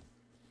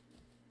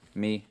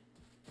 Me.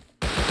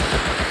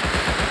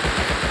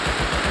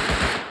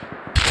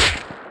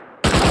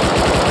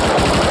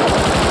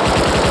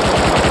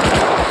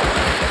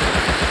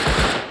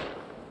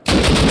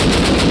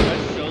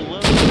 That's so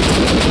low.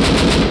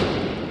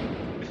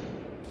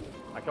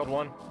 I killed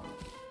one.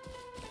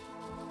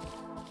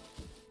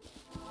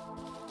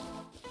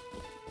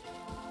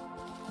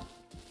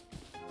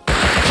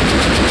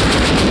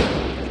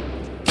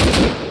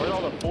 Where'd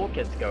all the full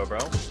kits go, bro?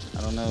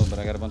 I don't know, but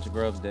I got a bunch of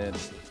grubs dead.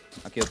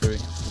 I killed 3.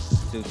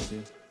 2.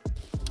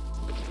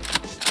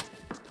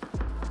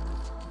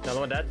 Another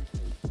one dead.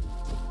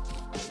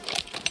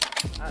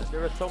 There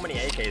were so many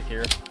AKs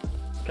here.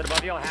 Could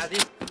above you on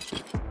Hazzy.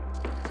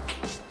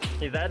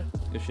 He's dead.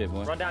 Good shit,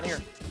 boy. Run down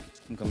here.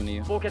 I'm coming to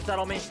you. Full kit set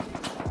on me.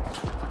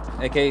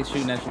 AK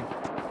shooting at you.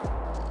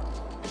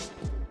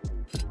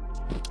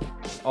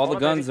 All the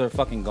guns are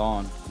fucking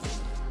gone.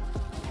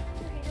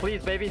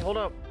 Please, baby, hold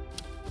up.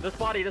 This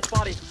body.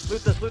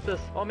 Loot this.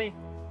 On me.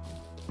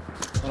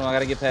 Hold on, I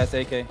gotta get past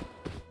AK.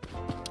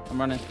 I'm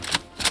running.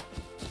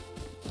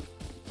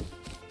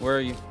 Where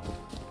are you?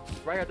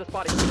 Right here, this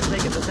body. Just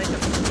take it.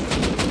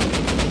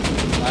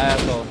 My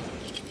asshole.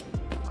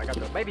 I got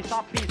the baby,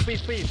 stop,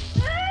 please.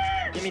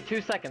 Give me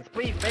 2 seconds.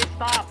 Please, babe,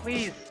 stop,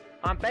 please.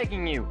 I'm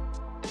begging you.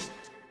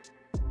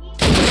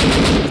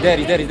 He's dead.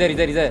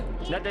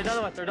 No, there's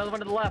another one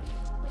to the left.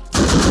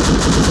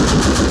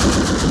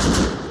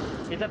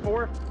 He's at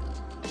 4.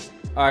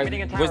 Alright,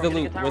 where's the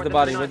loot? Where's the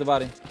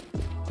body?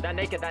 That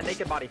naked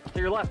body. To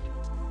your left.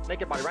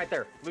 Naked body, right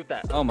there. Loot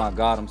that. Oh my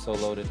god, I'm so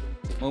loaded.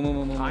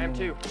 Move. I am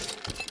too.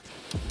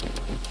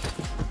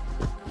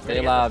 Stay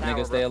alive,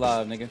 nigga. Stay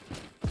alive, nigga.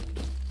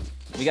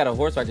 We got a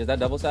horse right there. Is that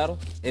double saddle?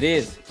 It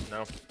is.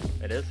 No,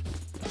 it is.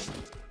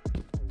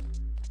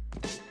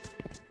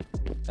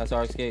 That's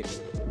our escape.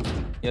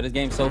 Yo, this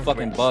game's so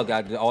fucking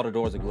bugged. All the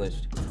doors are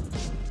glitched.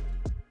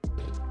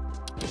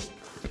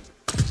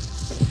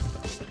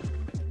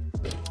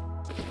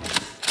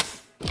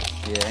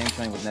 Yeah, aim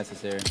train was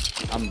necessary.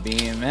 I'm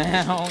being,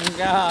 man. Oh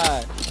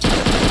god.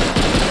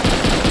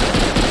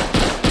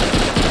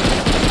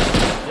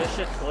 This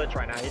shit's glitch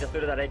right now. He just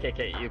looted that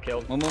AKK you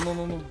killed. Move.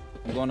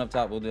 I'm going up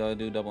top. We'll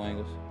do double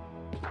angles.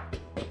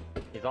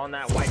 He's on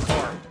that white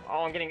car.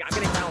 Oh, I'm getting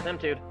fouled.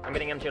 M2'd. I'm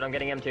getting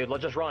M2'd.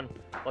 Let's just run.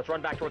 Let's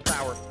run back towards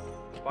tower.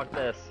 Fuck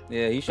this.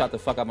 Yeah, he shot the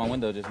fuck out my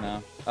window just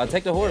now.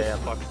 Take the horse. Yeah,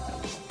 fuck.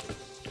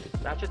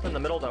 That's just in the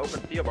middle of the open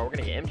field, but we're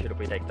gonna get M2'd if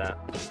we take that.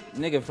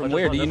 Nigga, from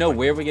where? Do you know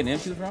where we're getting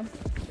M2 from?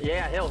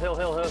 Yeah, hill.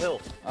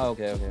 Oh,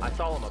 okay. I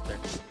saw him up there.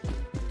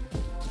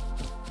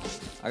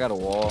 I got a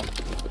wall.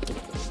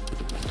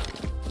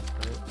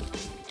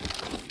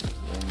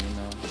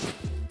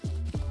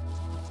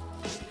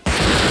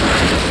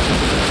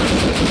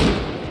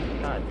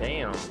 God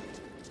damn.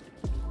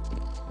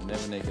 They're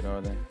never naked,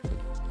 are they?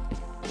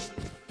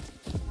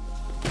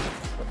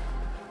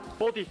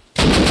 Bolty.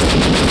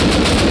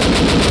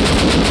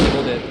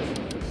 Hold it.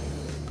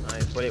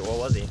 Nice. Wait, what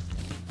was he?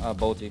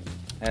 Bolty.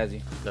 Has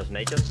he? Just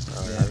naked?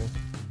 Oh, Yeah. has he?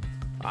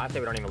 I say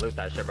we don't even loot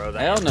that shit, bro. That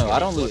Hell no, I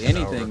don't loot looking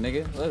anything, over.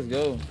 nigga. Let's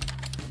go.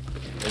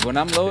 When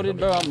I'm loaded,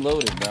 bro, I'm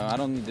loaded, bro. I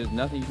don't. There's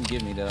nothing you can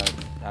give me that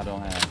I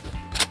don't have.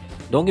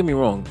 Don't get me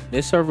wrong,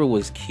 this server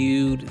was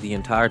queued the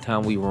entire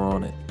time we were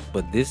on it,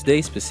 but this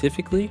day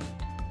specifically,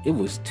 it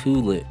was too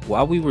lit.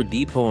 While we were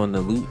depoting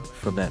the loot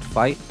from that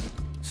fight,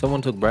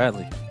 someone took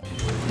Bradley.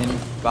 In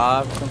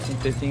 5 something,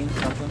 15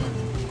 something.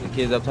 The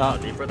kids up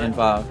top. deeper In than?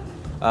 5.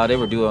 They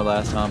were duo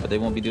last time, but they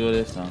won't be duo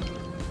this time.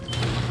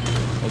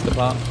 What's the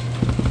pop?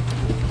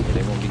 Yeah,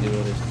 they won't be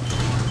duo this time.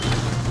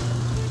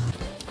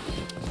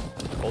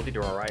 Bolty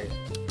to our right.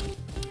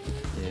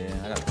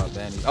 Yeah, I got pop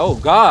bandies. Oh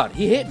God,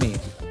 he hit me.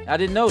 I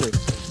didn't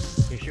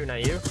notice. He's shooting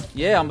at you?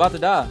 Yeah, I'm about to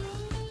die.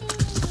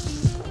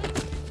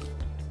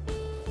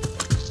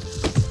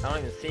 I don't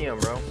even see him,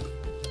 bro.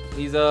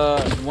 He's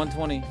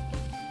 120.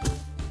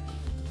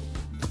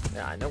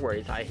 Yeah, I know where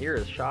he's. I hear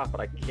his shot,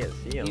 but I can't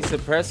see him. He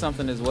suppressed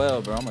something as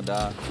well, bro. I'm gonna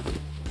die.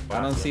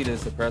 I don't see the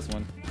suppressed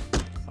one.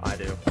 I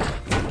do.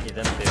 He's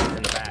in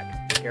the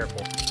back. Be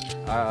careful.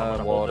 I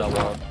walled.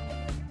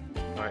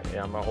 Alright,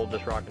 yeah, I'm gonna hold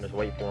this rock and just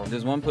wait for him.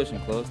 There's one pushing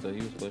close though.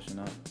 He was pushing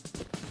up.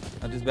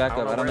 I just back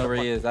up. I don't know where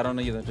he is. I don't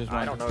know either. Just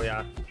run. I don't know,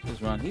 yeah.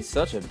 Just run. He's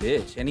such a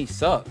bitch, and he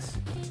sucks.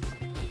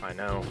 I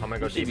know. I'm gonna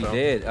go He should be deep.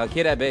 dead.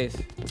 Kid at base.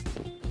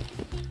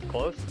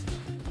 Close?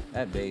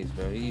 At base,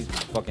 bro. He's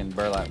fucking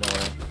burlap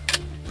nowhere.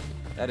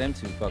 That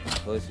M2 fucking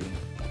pussy.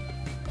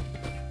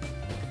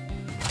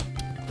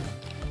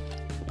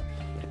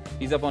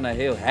 He's up on that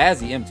hill. Has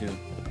he M2?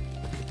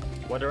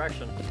 What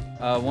direction?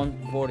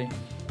 140.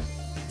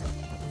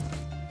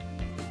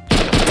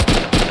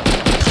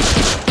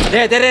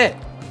 Dead.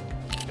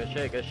 Good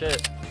shit, good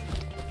shit.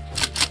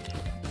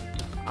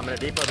 I'm gonna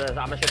depot this. I'm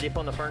gonna show depot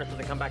in the furnaces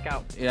and come back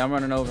out. Yeah, I'm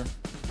running over.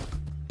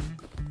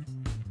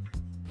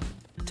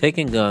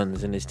 Taking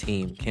guns and his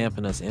team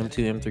camping us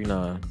M2,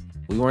 M39.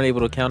 We weren't able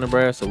to counter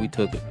Brad, so we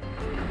took it.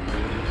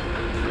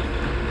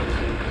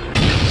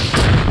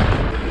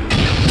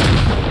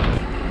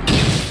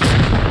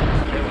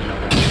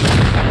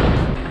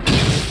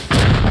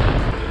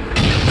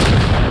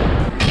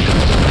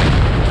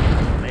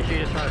 Make sure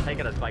you just try to take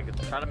it as like,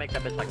 try to make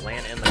that bitch like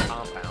land in the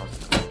compound.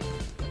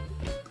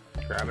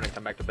 Grab it and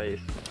come back to base.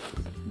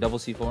 Double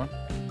C4.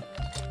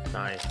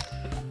 Nice.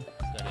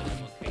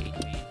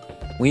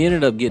 We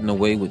ended up getting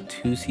away with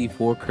 2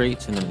 C4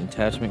 crates and an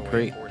attachment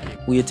crate.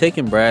 We had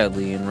taken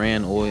Bradley and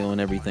ran oil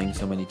and everything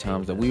so many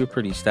times that we were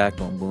pretty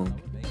stacked on boom.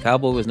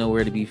 Cowboy was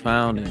nowhere to be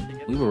found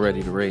and we were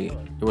ready to raid.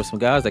 There were some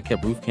guys that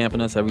kept roof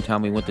camping us every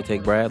time we went to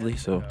take Bradley,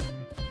 so... No,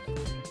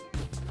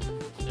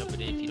 but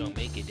if you don't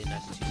make it, then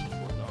that's 2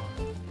 C4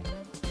 gone.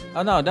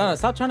 Oh no, Donna,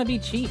 stop trying to be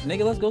cheap,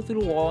 nigga. Let's go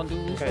through the wall and do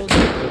what we're Okay, supposed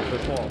to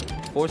this wall.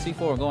 do.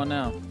 4C4 going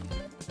now.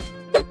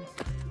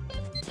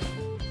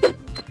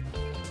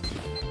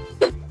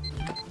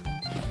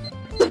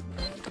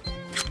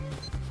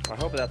 I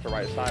hope that's the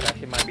right side.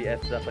 Actually, might be.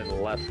 It's definitely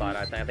the left side.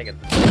 I think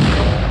it's.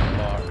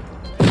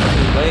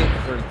 Too late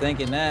for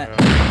thinking that.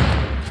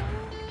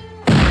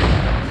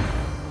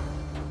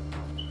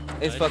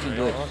 It's fucking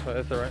glitch. Also,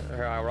 it's the right.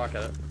 Here, I'll rock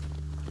at it.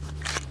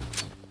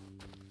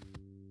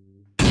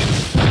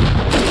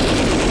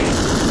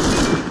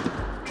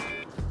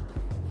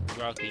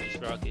 Rocket,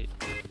 just rocket.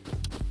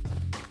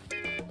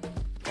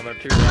 I'm gonna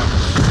 2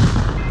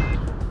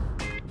 rock.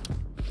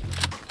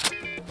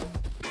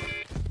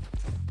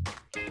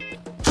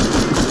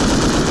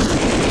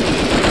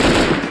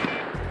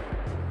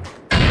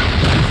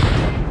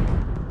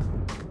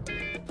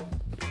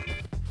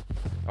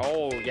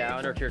 Oh yeah,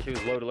 under tier 2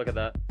 is loaded. Look at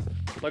that.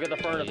 Look at the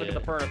furnace. Look at the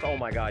furnace. Oh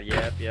my god.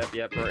 Yep. Right.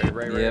 Yep.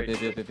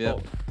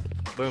 Oh,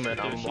 boom it.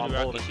 I'm Shoot a rocket,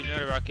 holding. shoot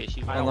another rocket,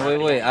 shoot I Hold don't on,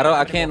 have wait. any-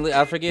 I can't.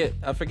 I forget.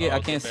 Oh, I can't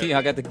okay, see.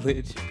 I got the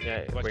glitch.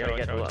 Yeah, Watch we out,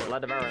 gotta get. watch out.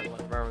 Let the Baron. Let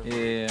the Baron.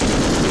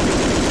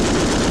 Yeah.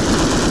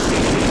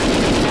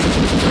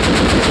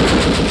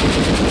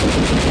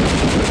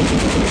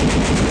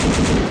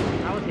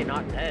 How is he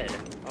not dead?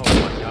 Oh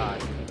my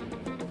god.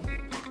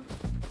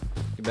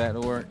 Get back to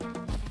work.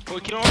 Oh,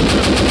 get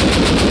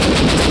on!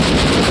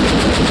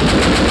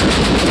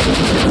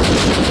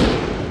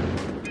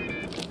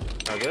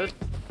 Oh good?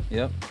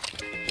 Yep.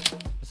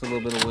 Just a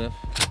little bit of whiff.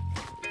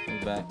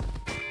 Move back.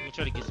 Let me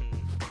try to get some.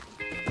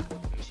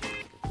 Let me see.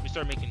 Let me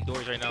start making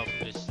doors right now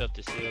from this stuff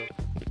to steal.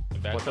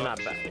 What's in that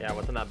back? Yeah,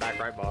 what's in that back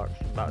right box?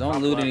 About Don't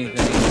top loot left anything.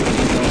 is-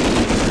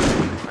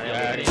 I Yeah,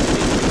 am I looting.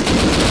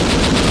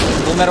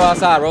 Full metal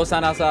outside. Roll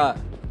sign outside.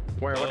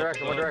 Where? What Go,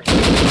 direction? What go.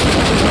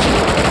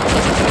 direction?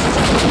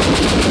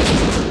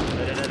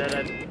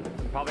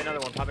 Probably another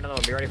one. Probably another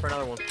one. Be ready for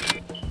another one.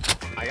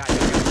 I got you.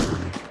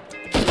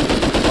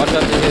 Watch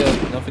up the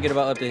hill. Don't forget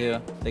about up the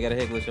hill. They got a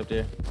hit glitch up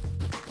there.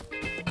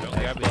 Don't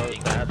grab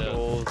anything.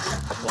 Satchels,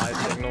 supply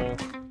signal,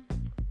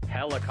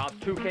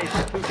 helicopter,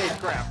 2K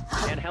scrap,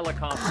 and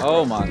helicopter.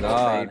 Oh my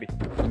god. baby.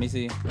 Let me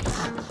see.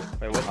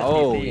 Wait, what's the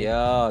Oh TC?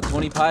 yeah,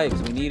 20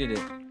 pipes. We needed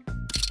it.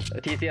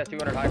 The TC has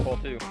 200 high qual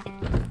too.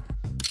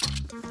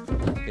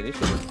 Okay, this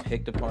shit is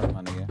picked apart,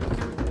 my nigga.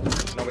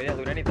 No, we didn't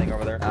loot anything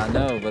over there. I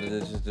know, but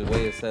it's just the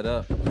way it's set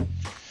up.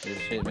 This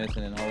shit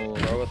missing in holes.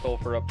 Throw a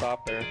sulfur up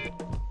top there.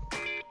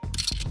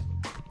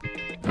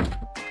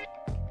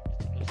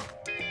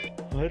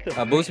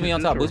 Boost me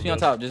on top. Boost me on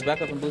top. Just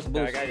back up and boost.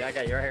 Yeah, I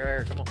got you. Right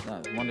here. Come on.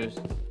 Nah, wonders.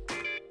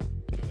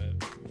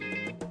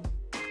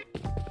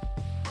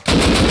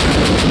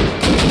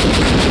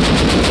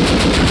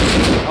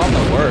 I'm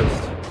the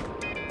worst.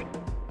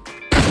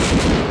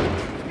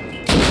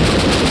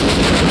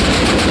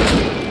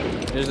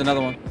 There's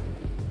another one.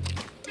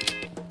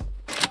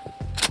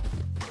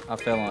 I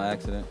fell on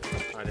accident.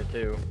 I did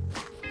too.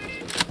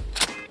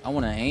 I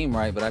want to aim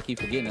right, but I keep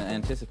forgetting to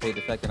anticipate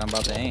the fact that I'm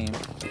about to aim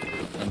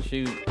and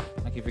shoot.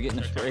 I keep forgetting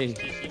to spray.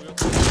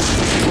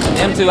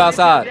 M2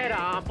 outside.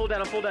 I'm full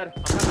dead. I'm coming back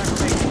from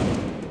base.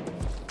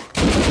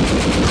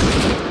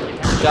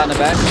 Shot in the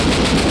back.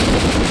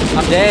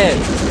 I'm dead.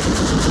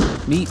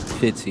 Meet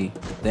Fitzy,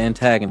 the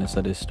antagonist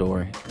of this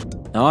story.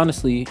 Now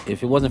honestly,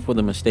 if it wasn't for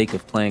the mistake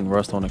of playing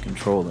Rust on a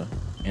controller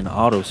and the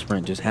auto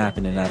sprint just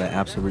happening out of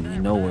absolutely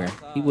nowhere,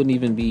 he wouldn't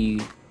even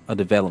be a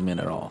development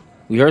at all.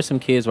 We heard some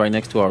kids right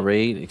next to our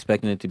raid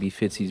expecting it to be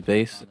Fitzy's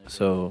base,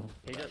 so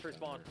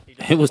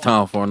it was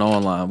time for an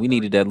online. We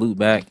needed that loot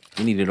back,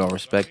 we needed our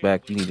respect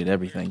back, we needed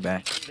everything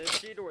back.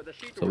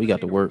 So we got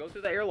to work. Go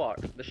through the airlock.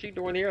 The sheet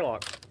door in the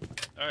airlock.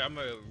 Alright, I'm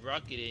gonna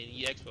rocket it and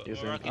expo.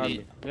 Yes, Rocket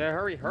it. Yeah,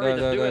 hurry, Go, let's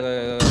do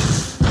it. go.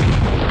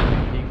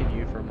 Peeking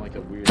you from like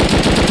a weird.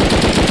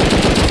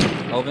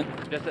 Open.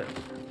 Just it.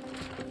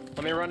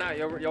 Let me run out.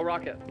 You'll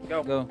rocket.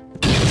 Go. Go.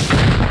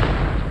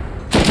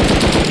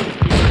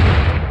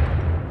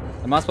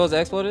 Am I supposed to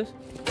explode this?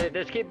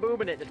 Just keep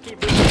booming it. Just keep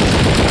booming it.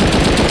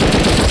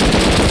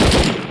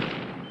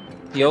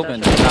 He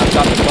opened. Nah,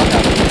 shot the fuck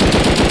out of it.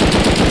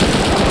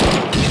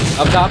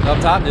 Up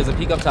top. There's a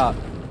peek up top.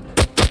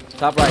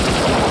 Top right.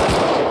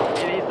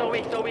 He's so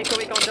weak.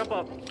 I'll jump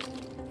up.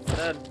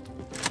 Dead.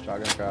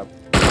 Shotgun trap.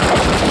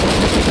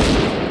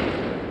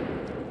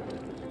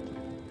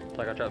 It's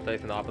like I trap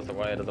facing the opposite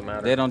way. It doesn't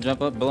matter. They don't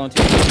jump up. Blown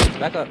TC.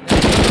 Back up.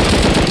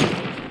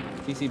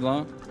 TC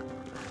blown.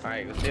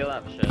 Alright, go steal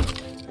that shit.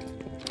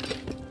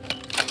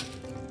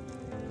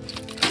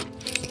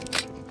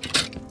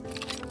 You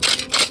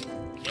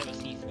have a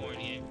C4 in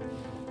here.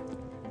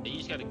 You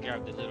just gotta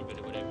grab the little bit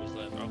of whatever's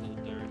left. I'll do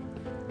the third.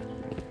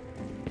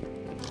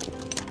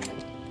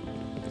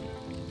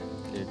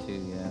 Tier 2,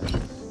 yeah.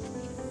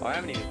 Oh, I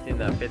haven't even seen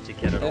that 50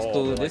 kit at That's all.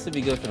 cool. Like, This would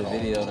be good for the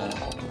video now.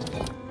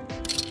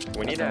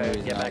 we need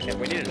to get back in.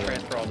 We need to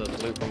transfer all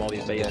this loot from all these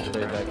Yeah, bases.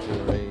 straight back to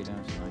the raid.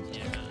 That's nice.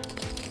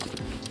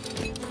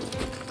 Yeah.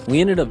 We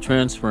ended up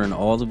transferring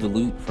all of the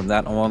loot from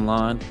that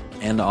online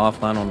and the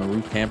offline on the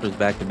roof campers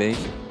back to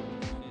base.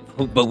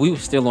 But we were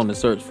still on the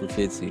search for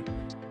Fitzy.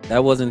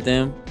 That wasn't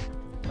them.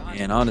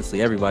 And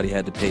honestly, everybody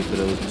had to pay for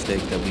those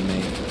mistakes that we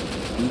made.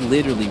 We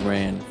literally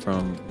ran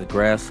from the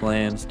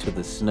grasslands to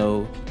the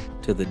snow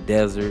to the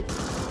desert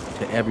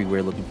to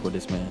everywhere looking for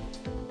this man.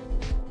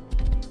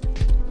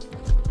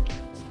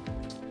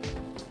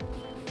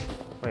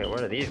 Wait,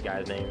 what are these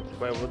guys' names?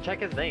 Wait, we'll check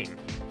his name.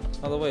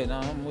 Oh, wait, no,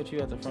 I'm with you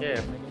at the front. Yeah.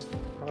 Nigga.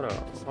 Hold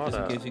up. Just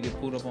in case you get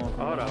pulled up on.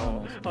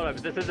 Hold up.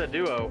 This is a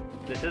duo.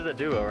 This is a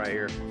duo right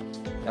here.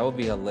 That would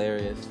be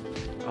hilarious.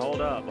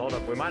 Hold up.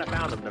 We might have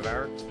found him,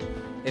 Navarre.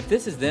 If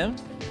this is them,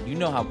 you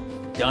know how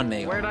done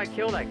they Where'd are. I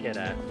kill that kid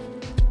at?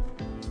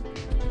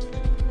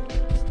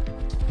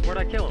 Where'd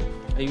I kill him?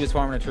 He was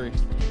farming a tree.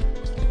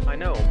 I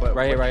know, but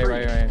Right here, what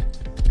right tree? here.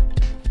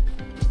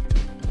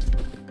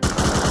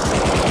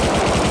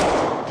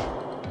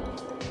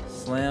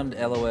 Slammed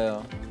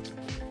LOL.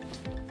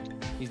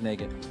 He's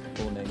naked.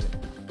 Full naked.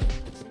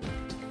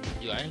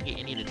 Yo, I didn't get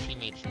any of the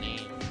teammates'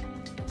 names.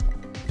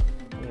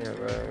 Yeah,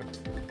 bro.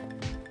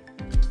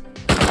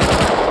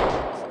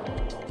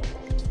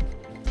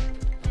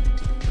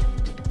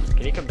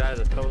 Can you come die to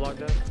this code lock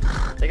though?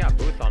 They got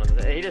boots on him.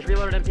 He just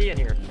reloaded MP in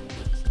here.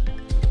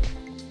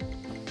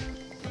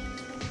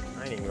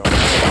 I ain't even going.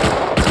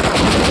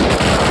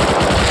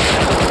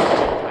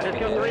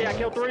 I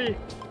killed three.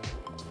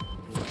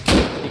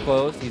 He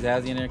closed. He's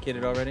Azzy in there,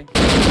 kitted already.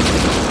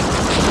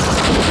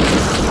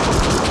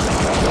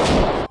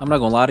 I'm not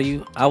gonna lie to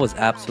you. I was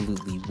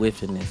absolutely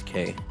whiffing this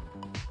K.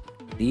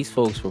 These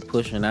folks were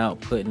pushing out,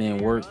 putting in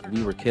work.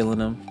 We were killing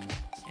them.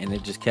 And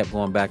it just kept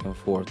going back and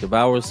forth.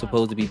 Devour was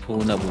supposed to be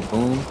pulling up with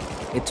Boom.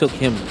 It took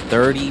him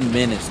 30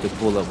 minutes to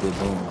pull up with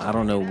Boom. I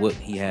don't know what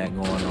he had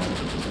going on.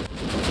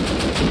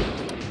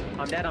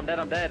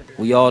 I'm dead.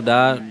 We all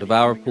died.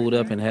 Devour pulled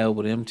up and held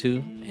with him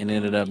too and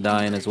ended up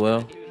dying as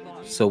well.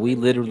 So we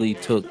literally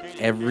took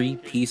every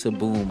piece of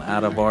Boom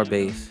out of our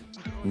base.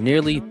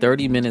 Nearly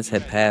 30 minutes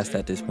had passed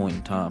at this point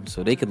in time.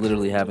 So they could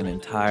literally have an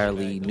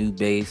entirely new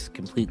base,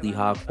 completely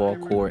hot wall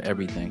core,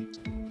 everything.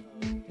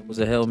 It was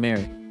a Hail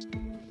Mary.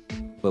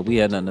 But we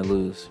had nothing to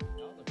lose.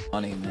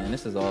 Funny, man.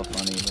 This is all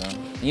funny, bro.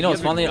 And you know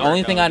what's funny? The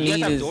only thing I need You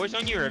guys have is... doors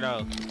on you or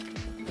no?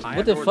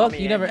 What the fuck?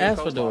 You never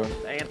asked for doors.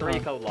 And 3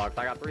 code locks.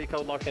 I got 3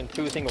 code locks and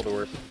 2 single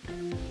doors.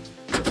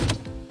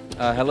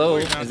 Hello?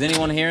 Is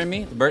anyone hearing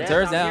me? The bird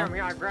turns down.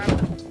 I grabbed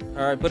it.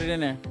 Alright, put it in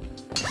there.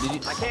 Did you?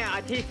 I can't.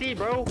 I TC,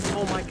 bro.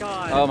 Oh my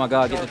god. Oh my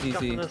god, get the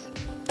TC.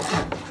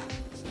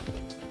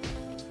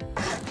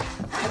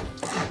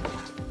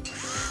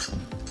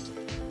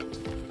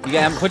 You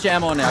got ammo. Put your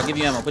ammo in there. I'll give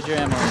you ammo. Put your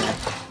ammo in there.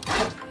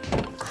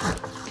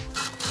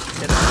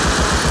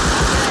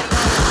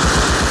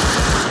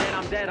 Man,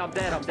 I'm dead. I'm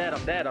dead. I'm dead.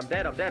 I'm dead. I'm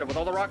dead. I'm dead. With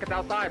all the rockets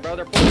outside, bro.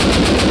 They're pulling.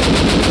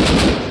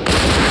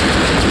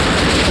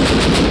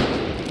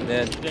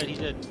 Dead. He's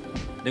dead.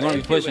 They're gonna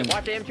be pushing.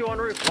 Watch M2 on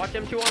roof. Watch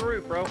M2 on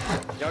roof, bro.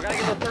 Y'all gotta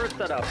get those turrets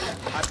set up.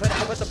 I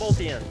put the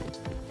bolty in.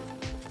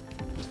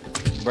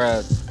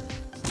 Bruh.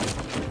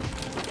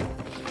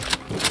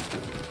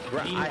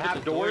 I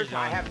have doors.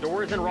 I have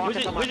doors and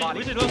rockets on my body.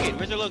 Where's it located?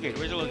 Where's it located?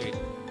 Where's it located?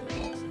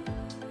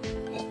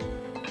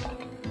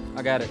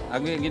 I got it.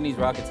 I'm getting these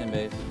rockets in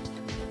base.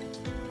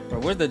 Bro,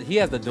 where's the? He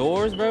has the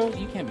doors, bro.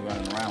 You can't be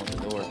running around with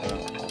the doors,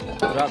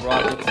 bro. Drop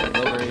rockets,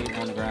 low grade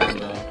on the ground,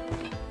 bro.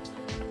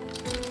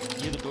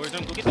 You have the doors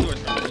on? Go get the doors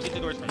from. Go get the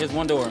doors from. Here's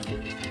one door,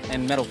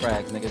 and metal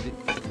frags, nigga.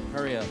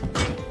 Hurry up.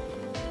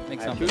 Make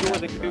I have something 2 doors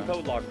happen, and 2 bro.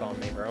 code locks on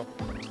me, bro.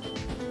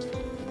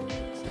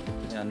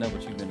 Yeah, I know,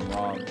 but you've been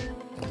wrong.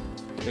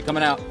 They're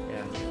coming out.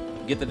 Yeah.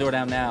 Get the door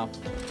down now.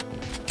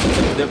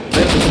 They're literally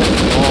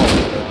placing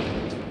walls, bro.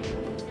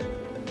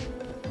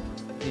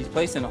 He's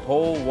placing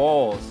whole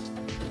walls.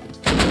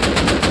 Yeah,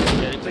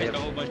 they placed a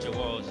whole bunch of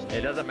walls.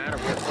 It doesn't matter.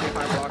 We have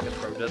 25 rockets,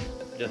 bro.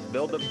 Just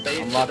build the base.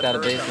 I'm locked out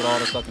of base with all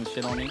the fucking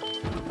shit on me.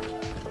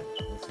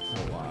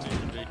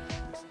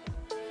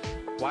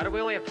 Why do we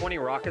only have 20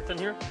 rockets in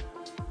here?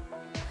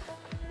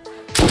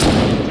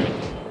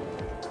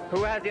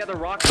 Who has the other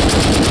rockets?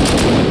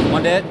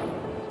 One dead.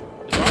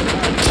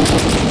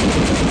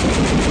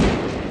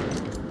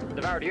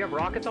 Devour, do you have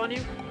rockets on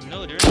you?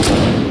 No, there isn't.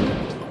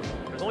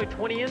 There's only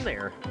 20 in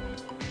there.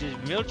 Does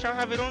Milchow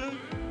have it on him?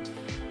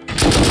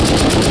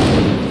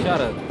 Shut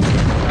up.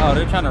 Oh,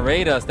 they're trying to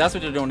raid us. That's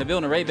what they're doing. They're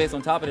building a raid base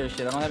on top of their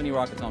shit. I don't have any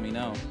rockets on me,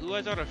 no. Who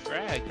has all the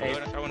frags? Hey,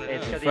 That's what I want to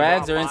it's know. 'cause he Frags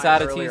dropped are mine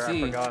inside of earlier, I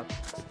TC. forgot.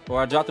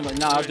 Or I dropped them.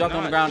 No, I They're dropped them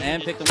on the not. ground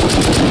and picked them up.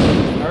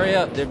 Hurry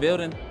up. They're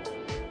building.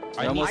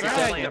 I almost need I got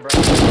got frags. land, bro.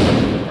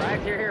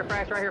 Frags here,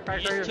 frags right here,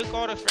 frags You right here. took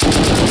all the frags.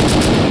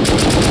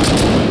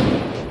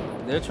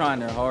 They're trying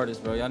their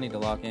hardest, bro. Y'all need to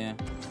lock in.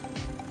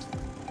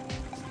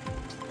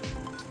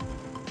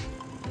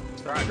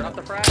 Alright, drop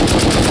the frag.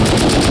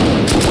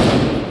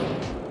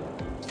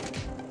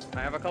 I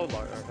have a code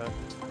lock, okay.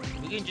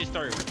 We can just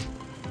start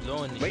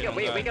blowing this We shit can, on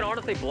we God. can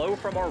honestly blow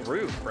from our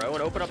roof, bro,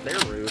 and open up their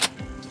roof.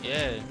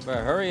 Yeah. Bro,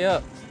 hurry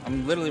up.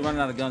 I'm literally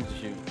running out of guns to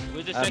shoot.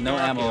 Where's the I have second no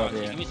rocket ammo up launcher?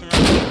 here. Give me some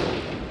rockets.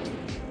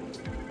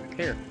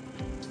 Here.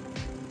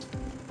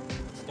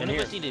 One of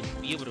us need to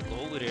be able to go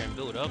over there and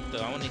build up, though.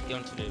 I want to get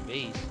onto the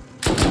base.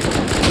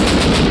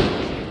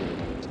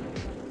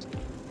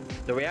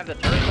 Do we have the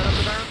turret set up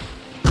to there?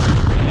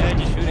 Yeah,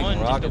 just Shooting one.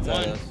 Just rockets the at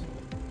one. us.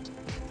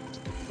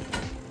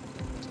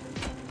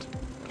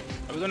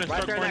 Are we gonna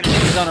Right start there in pouring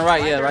that it? He's on the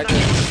right, yeah, right there.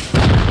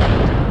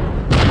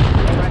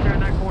 Right there in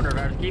that corner,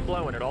 bro. Just keep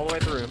blowing it all the way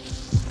through.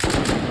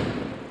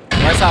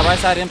 Right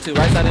side M2,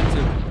 right side M2.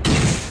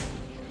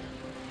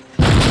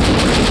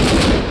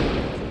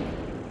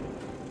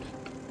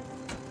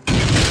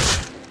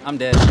 I'm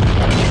dead.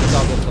 It's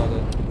all good, it's all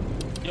good.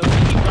 Yo, you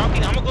keep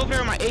rocking. I'm gonna go over there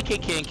with my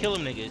AKK and kill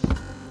them niggas.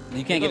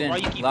 You can't get Why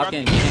you in. keep Lock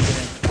in, rocking? you can't get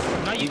in.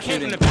 No, you Keep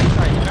can't from shooting. the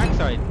backside. The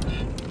backside.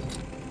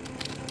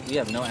 We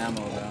have no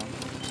ammo, bro.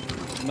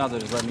 You might as well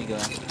just let me go.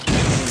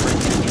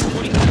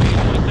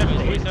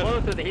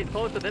 47. He's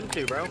close to them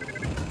two, bro. I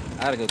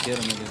gotta go kill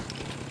them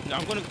niggas. No,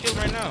 I'm gonna kill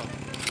right now.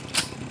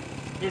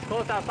 He's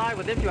close outside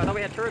with them two. I thought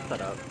we had turrets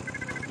set up.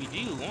 We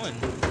do one.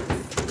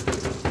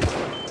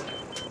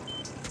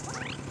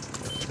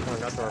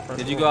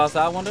 Did you go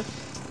outside, Wonder?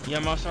 Yeah,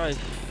 I'm outside.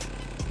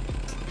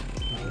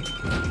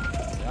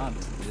 Y'all,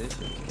 this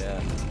shit's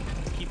bad.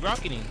 Keep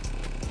rocketing.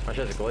 My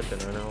shit's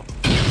glitching right now.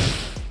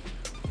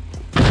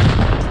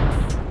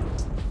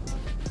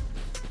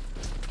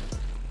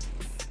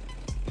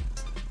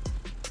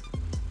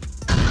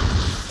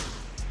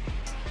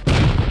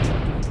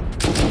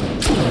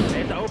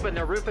 It's open.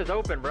 The roof is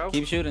open, bro.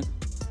 Keep shooting.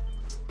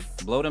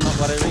 Blow them up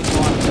while they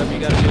respawn. Whatever you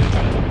gotta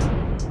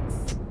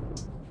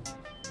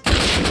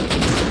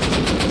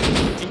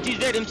MT's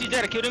dead. MT's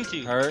dead. I killed him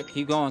too. do. Hurt.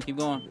 Keep going. Keep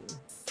going.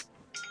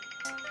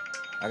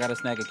 I gotta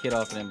snag a kid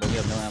off of them, but we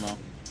have no ammo.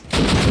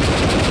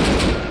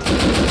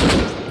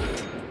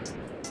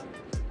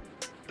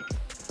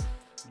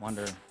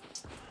 Wonder.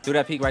 Do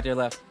that peek right there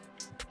left.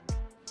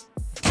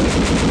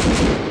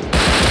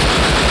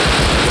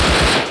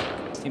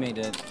 Teammate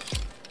dead.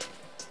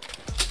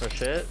 Oh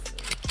shit.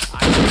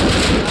 I'm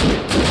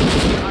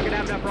not gonna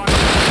have enough rockets.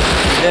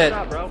 Dead.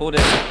 What's up, bro? Full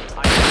dead.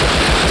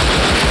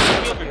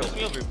 Boost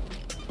me over.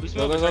 Boost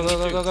me Go, over. go, go,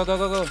 go, go, go, go,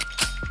 go, go.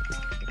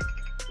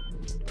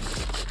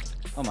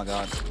 Oh my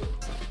god. Oh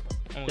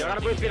my You God,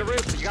 gotta boost me to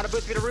roof. You gotta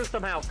boost me to roof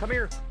somehow. Come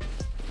here.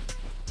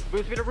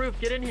 Boost me to roof.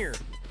 Get in here.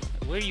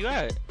 Where you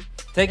at?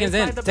 Taken's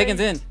in. Inside the Taken's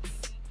base. in.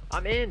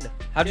 I'm in.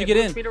 How'd you Yeah, get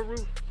boost in? me to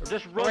roof. Or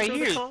just run Right through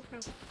here. the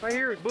compound. Right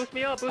here. Boost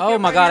me up. Boost me Oh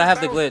up my right god, here. I have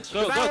the Devour. glitch.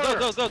 Go, go,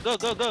 go, go, go, go,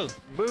 go, go.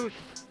 Boost.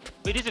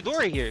 Wait, there's a door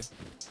right here.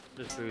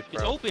 Just boost,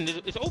 It's bro. open.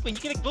 It's open.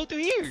 You can go through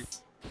here.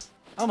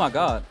 Oh my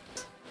god.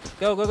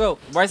 Go, go, go.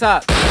 Right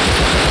side.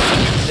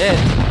 Dead.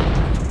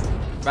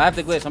 Bro, I have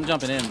to glitch. I'm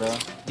jumping in, bro.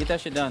 Get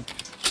that shit done.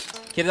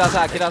 Kid is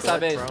outside. Kid outside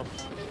base. Bro.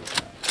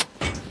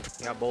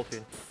 You got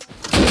bolted.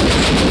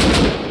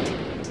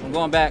 I'm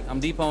going back.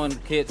 I'm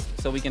depoting kits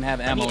so we can have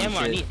ammo and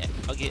I shit. need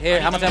okay,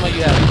 Here, how much ammo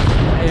you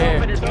have?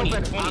 Here, It's here.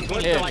 open. 20, I'm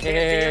 20. Here, so I here, can't see in here,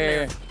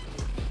 there. here.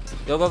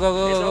 Go, go, go,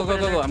 go, It's go, open go, in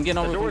go, there. go. I'm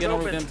getting The over,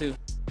 door's with them too.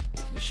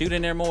 Shoot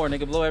in there more,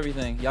 nigga. Blow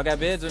everything. Y'all got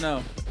beds or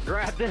no?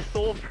 Grab this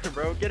sulfur,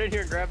 bro. Get in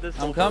here and grab this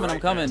sulfur. I'm coming, right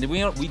I'm coming.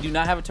 We do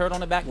not have a turret on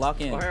the back. Lock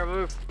in. now. Oh, here,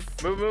 move.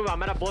 Move, move. I'm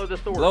gonna blow this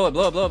door. Blow it,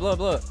 blow it, blow it, blow it,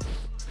 blow it.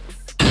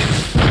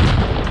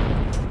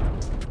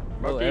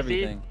 Blow TC.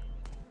 everything.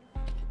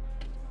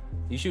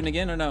 You shooting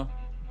again or no?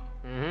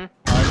 Mm-hmm.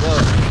 Alright, blow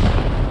it.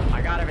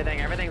 I got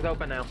everything. Everything's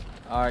open now.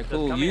 Alright, Just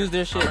cool. come Use here.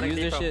 this shit. I'm running Use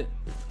this depot. shit.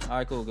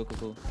 Alright, cool. Go, cool,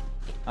 cool.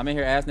 I'm in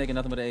here ass naked,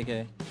 nothing but an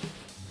AK.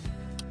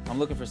 I'm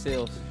looking for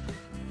seals.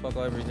 Fuck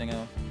all everything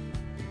else.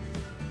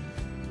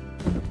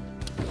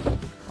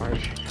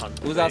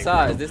 Who's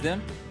outside? Is this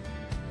them?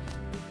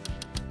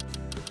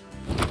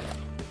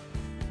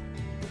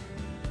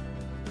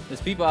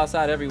 There's people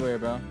outside everywhere,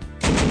 bro.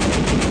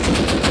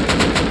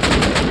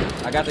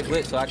 I got the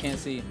glitch, so I can't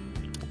see.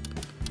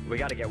 We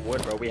gotta get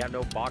wood, bro. We have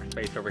no box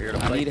space over here to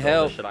I place need all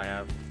help. this shit I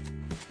have.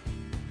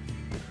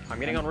 I'm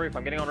getting on roof.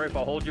 I'm getting on roof.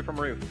 I'll hold you from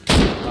roof.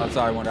 Oh, I'm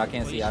sorry, Wonder. I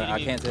can't Oh, see. you I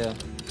see can't tell.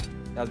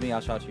 That was me. I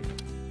shot you.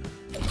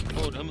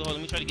 Hold on, let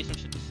me try to get some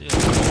shit to seal.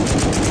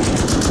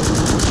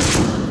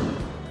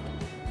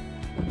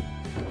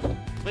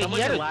 Wait, Someone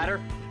he had get a a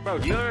ladder. Bro,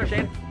 do you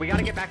understand? We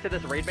gotta get back to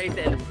this raid base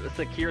and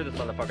secure this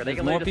motherfucker. They There's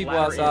can more lay this people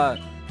ladder outside.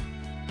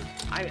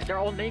 in. They're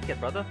all naked,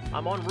 brother.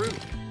 I'm on roof.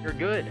 You're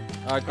good.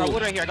 All right, I got cool.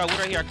 wood right here. I got wood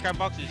right here. I got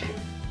boxes.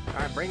 All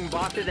right, bring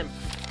boxes and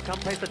come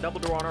place a double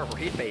door on our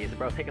raid base,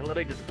 bro. They can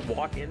literally just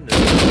walk in this.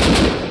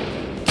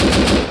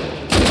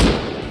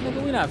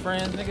 Nigga, we not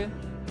friends, nigga.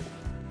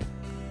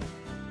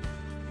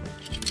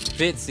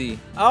 Fitzy.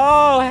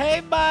 Oh,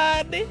 hey,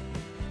 buddy.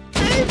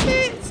 Hey,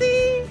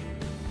 Fitzy.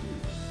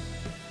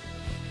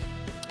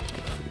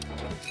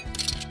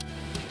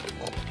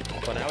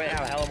 So now we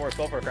have hella more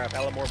sulfur craft,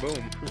 hella more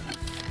boom.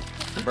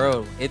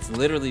 Bro, it's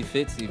literally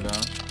Fitzy, bro.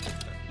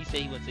 He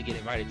said he wants to get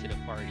invited to the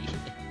party.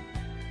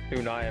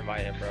 Do not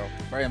invite him, bro.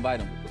 Bro, invite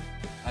him.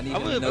 I need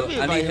I'm him to gonna know. I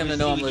invite need him him to to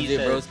know see I'm what he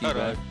legit says. broski, Hold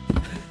bro. on.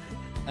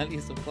 I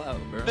need some clout,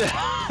 bro.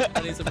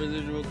 I need some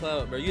residual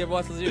clout, bro. You ever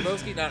watch Legit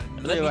Broski? Now,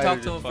 let me invite talk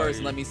him to to him the first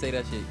and party. let me say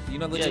that shit. You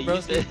know Yeah, Legit you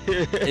Broski?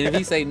 said- And if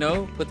he say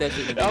no, put that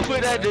shit in the video. I'll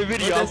put that in the bro.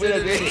 video. I'll put that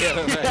in the video.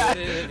 bro. Put it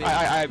in the video.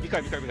 Alright, be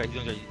quiet, be quiet, be quiet. He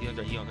don't judge, he don't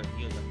judge, he don't judge,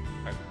 he don't judge.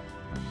 Alright.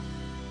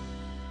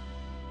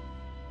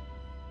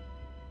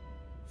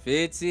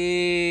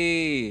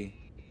 Fitzy.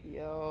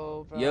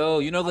 Yo, bro. Yo,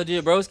 you know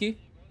Legit Broski?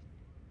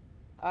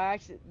 I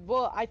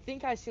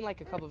think I've seen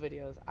like a couple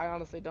videos. I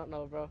honestly don't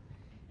know, bro.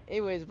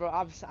 Anyways, bro,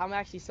 I'm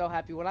actually so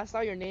happy when I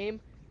saw your name.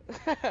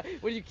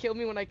 When you killed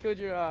me when I killed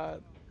your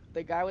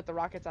the guy with the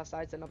rockets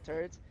outside setting up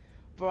turrets,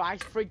 bro, I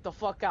freaked the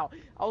fuck out.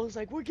 I was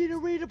like, we're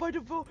getting raided by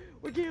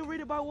we're getting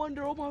raided by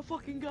Wonder. Oh my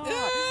fucking god! I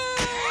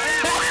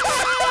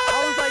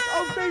was like,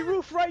 I'm Bay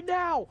Roof right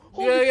now.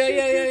 Holy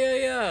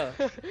shit, yeah.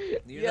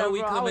 You Yeah, know we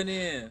bro, coming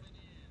in.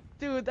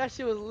 Dude, that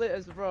shit was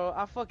lit, bro.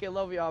 I fucking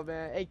love y'all,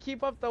 man. Hey,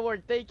 keep up the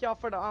work. Thank y'all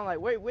for the online.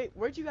 Wait,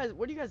 where do you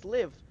guys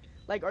live?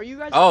 Like, are you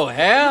guys? Oh,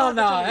 hell you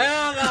no, know what I'm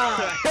hell no.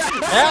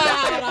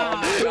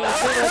 Hell no.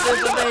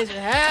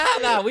 Hell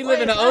no. We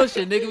live in the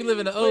ocean, nigga. We live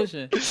in the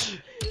ocean.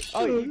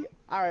 Oh,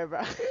 alright,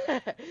 bro.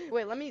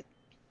 Wait, let me.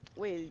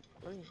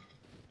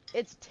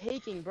 It's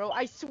taking, bro.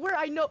 I swear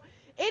I know.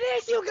 It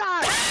is you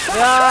guys!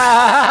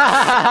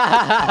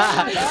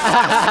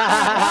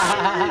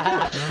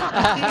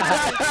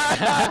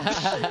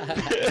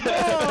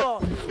 Oh,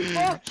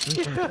 fuck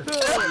you! Yeah.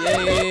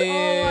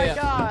 Oh my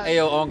god! Hey,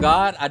 yo, on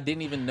God, I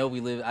didn't even know we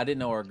lived. I didn't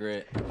know our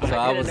grid. So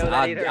I didn't know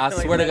that either I until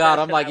he swear to said God,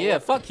 that I'm shit. like, I yeah,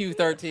 was- fuck you,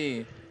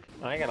 13.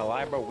 I ain't gonna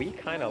lie, bro. We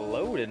kind of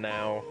loaded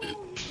now.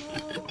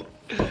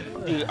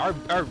 Dude,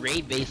 our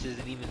raid base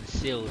isn't even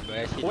sealed, bro.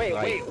 That shit Wait, is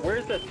like, wait.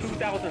 Where's the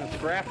 2,000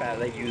 scrap at?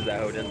 They used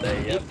that hoe, didn't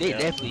they? Yep, They yep.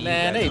 definitely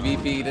Man, use they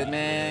that, VP'd it,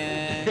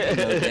 man. You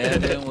know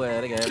damn and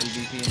well, they got every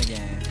VP in the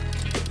game.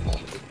 bro.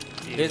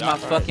 Here's my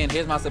fucking,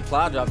 here's my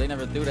supply drop. They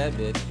never threw that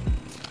bitch.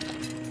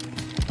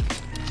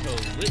 So,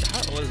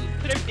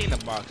 put everything in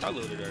the box. I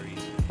loaded already.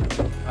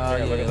 Oh,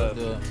 Yeah, look at let's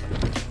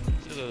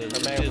this. do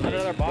it. Man, put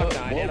another box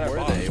down. I need What another were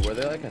box. they? Were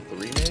they like a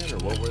 3-man or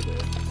what were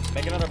they?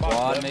 Make another box.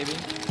 Quad, Flip. maybe?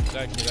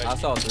 Gotcha. I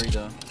saw 3,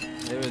 though.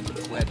 They were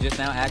just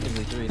now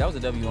actively 3. That was a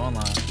W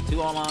online. 2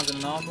 onlines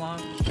and an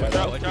offline. Yeah, Watch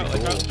out, watch out,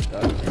 watch out.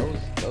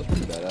 That was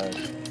pretty badass.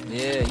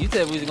 Yeah, you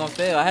said we was gonna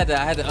fail. I had to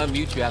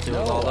unmute you after it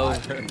was all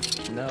over.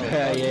 No,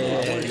 Yeah, I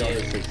yeah, wanted y'all yeah.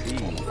 to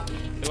succeed.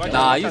 Watch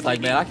Nah, out, you was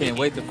like, man, I can't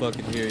wait to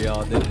fucking hear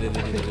y'all.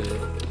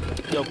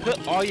 Yo,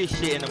 put all your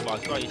shit in the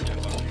box. Put all your shit in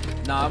the box.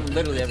 Nah, I'm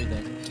literally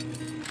everything.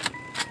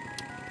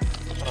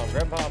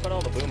 Grandpa, put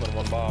all the boom in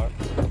one box.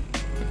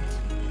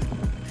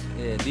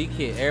 Yeah, D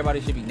kit.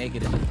 Everybody should be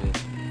naked in this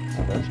bitch.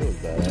 That shit was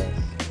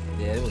badass.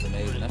 Yeah, it was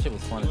amazing. That shit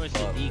was fun You as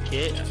want fuck. shit D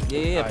kit?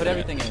 Yeah, Oh, put yeah.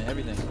 everything in,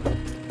 everything.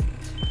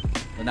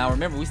 But now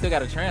remember, we still got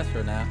to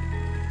transfer now.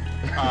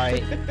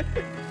 Alright.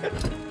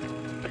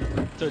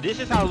 So this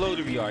is how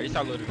loaded we are. This is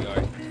how loaded we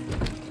are.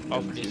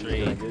 Off of this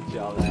raid. Good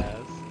job, ass.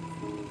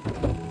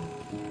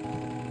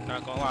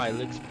 Not gonna lie, it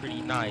looks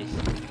pretty nice.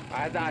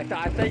 I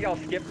think I'll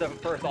skip the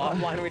first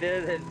offline we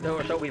did,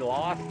 show we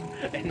lost,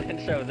 and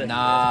then show this.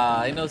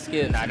 Nah, ain't no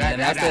skip. Nah, man.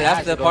 that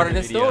That's the part of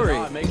the story.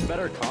 No, it makes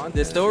better content.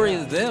 The story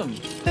is them.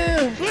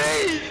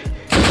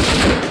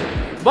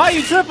 Why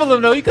you triple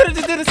him though? You could have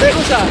just did a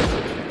single shot.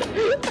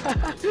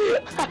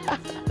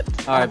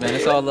 Alright, man,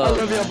 it's all love.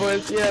 I love y'all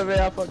boys. Yeah, man,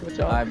 I fuck with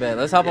y'all. Alright, bet.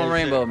 Let's hop on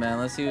Rainbow, man.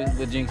 Let's see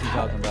what Jinx is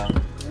talking about.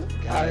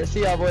 Alright,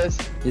 see y'all boys.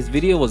 This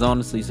video was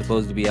honestly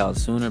supposed to be out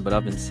sooner, but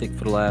I've been sick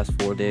for the last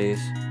 4 days.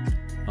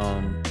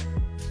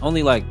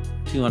 Only like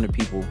 200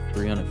 people,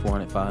 300,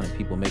 400, 500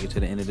 people make it to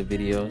the end of the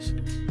videos.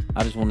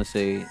 I just want to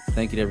say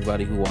thank you to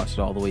everybody who watched it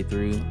all the way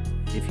through.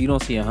 If you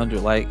don't see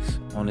 100 likes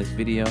on this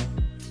video,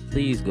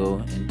 please go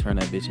and turn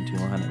that bitch into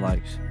 100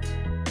 likes.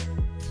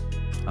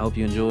 I hope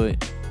you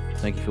enjoyed.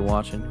 Thank you for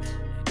watching.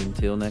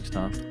 Until next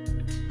time.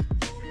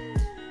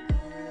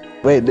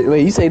 Wait,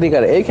 you say they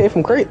got an AK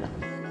from Crate?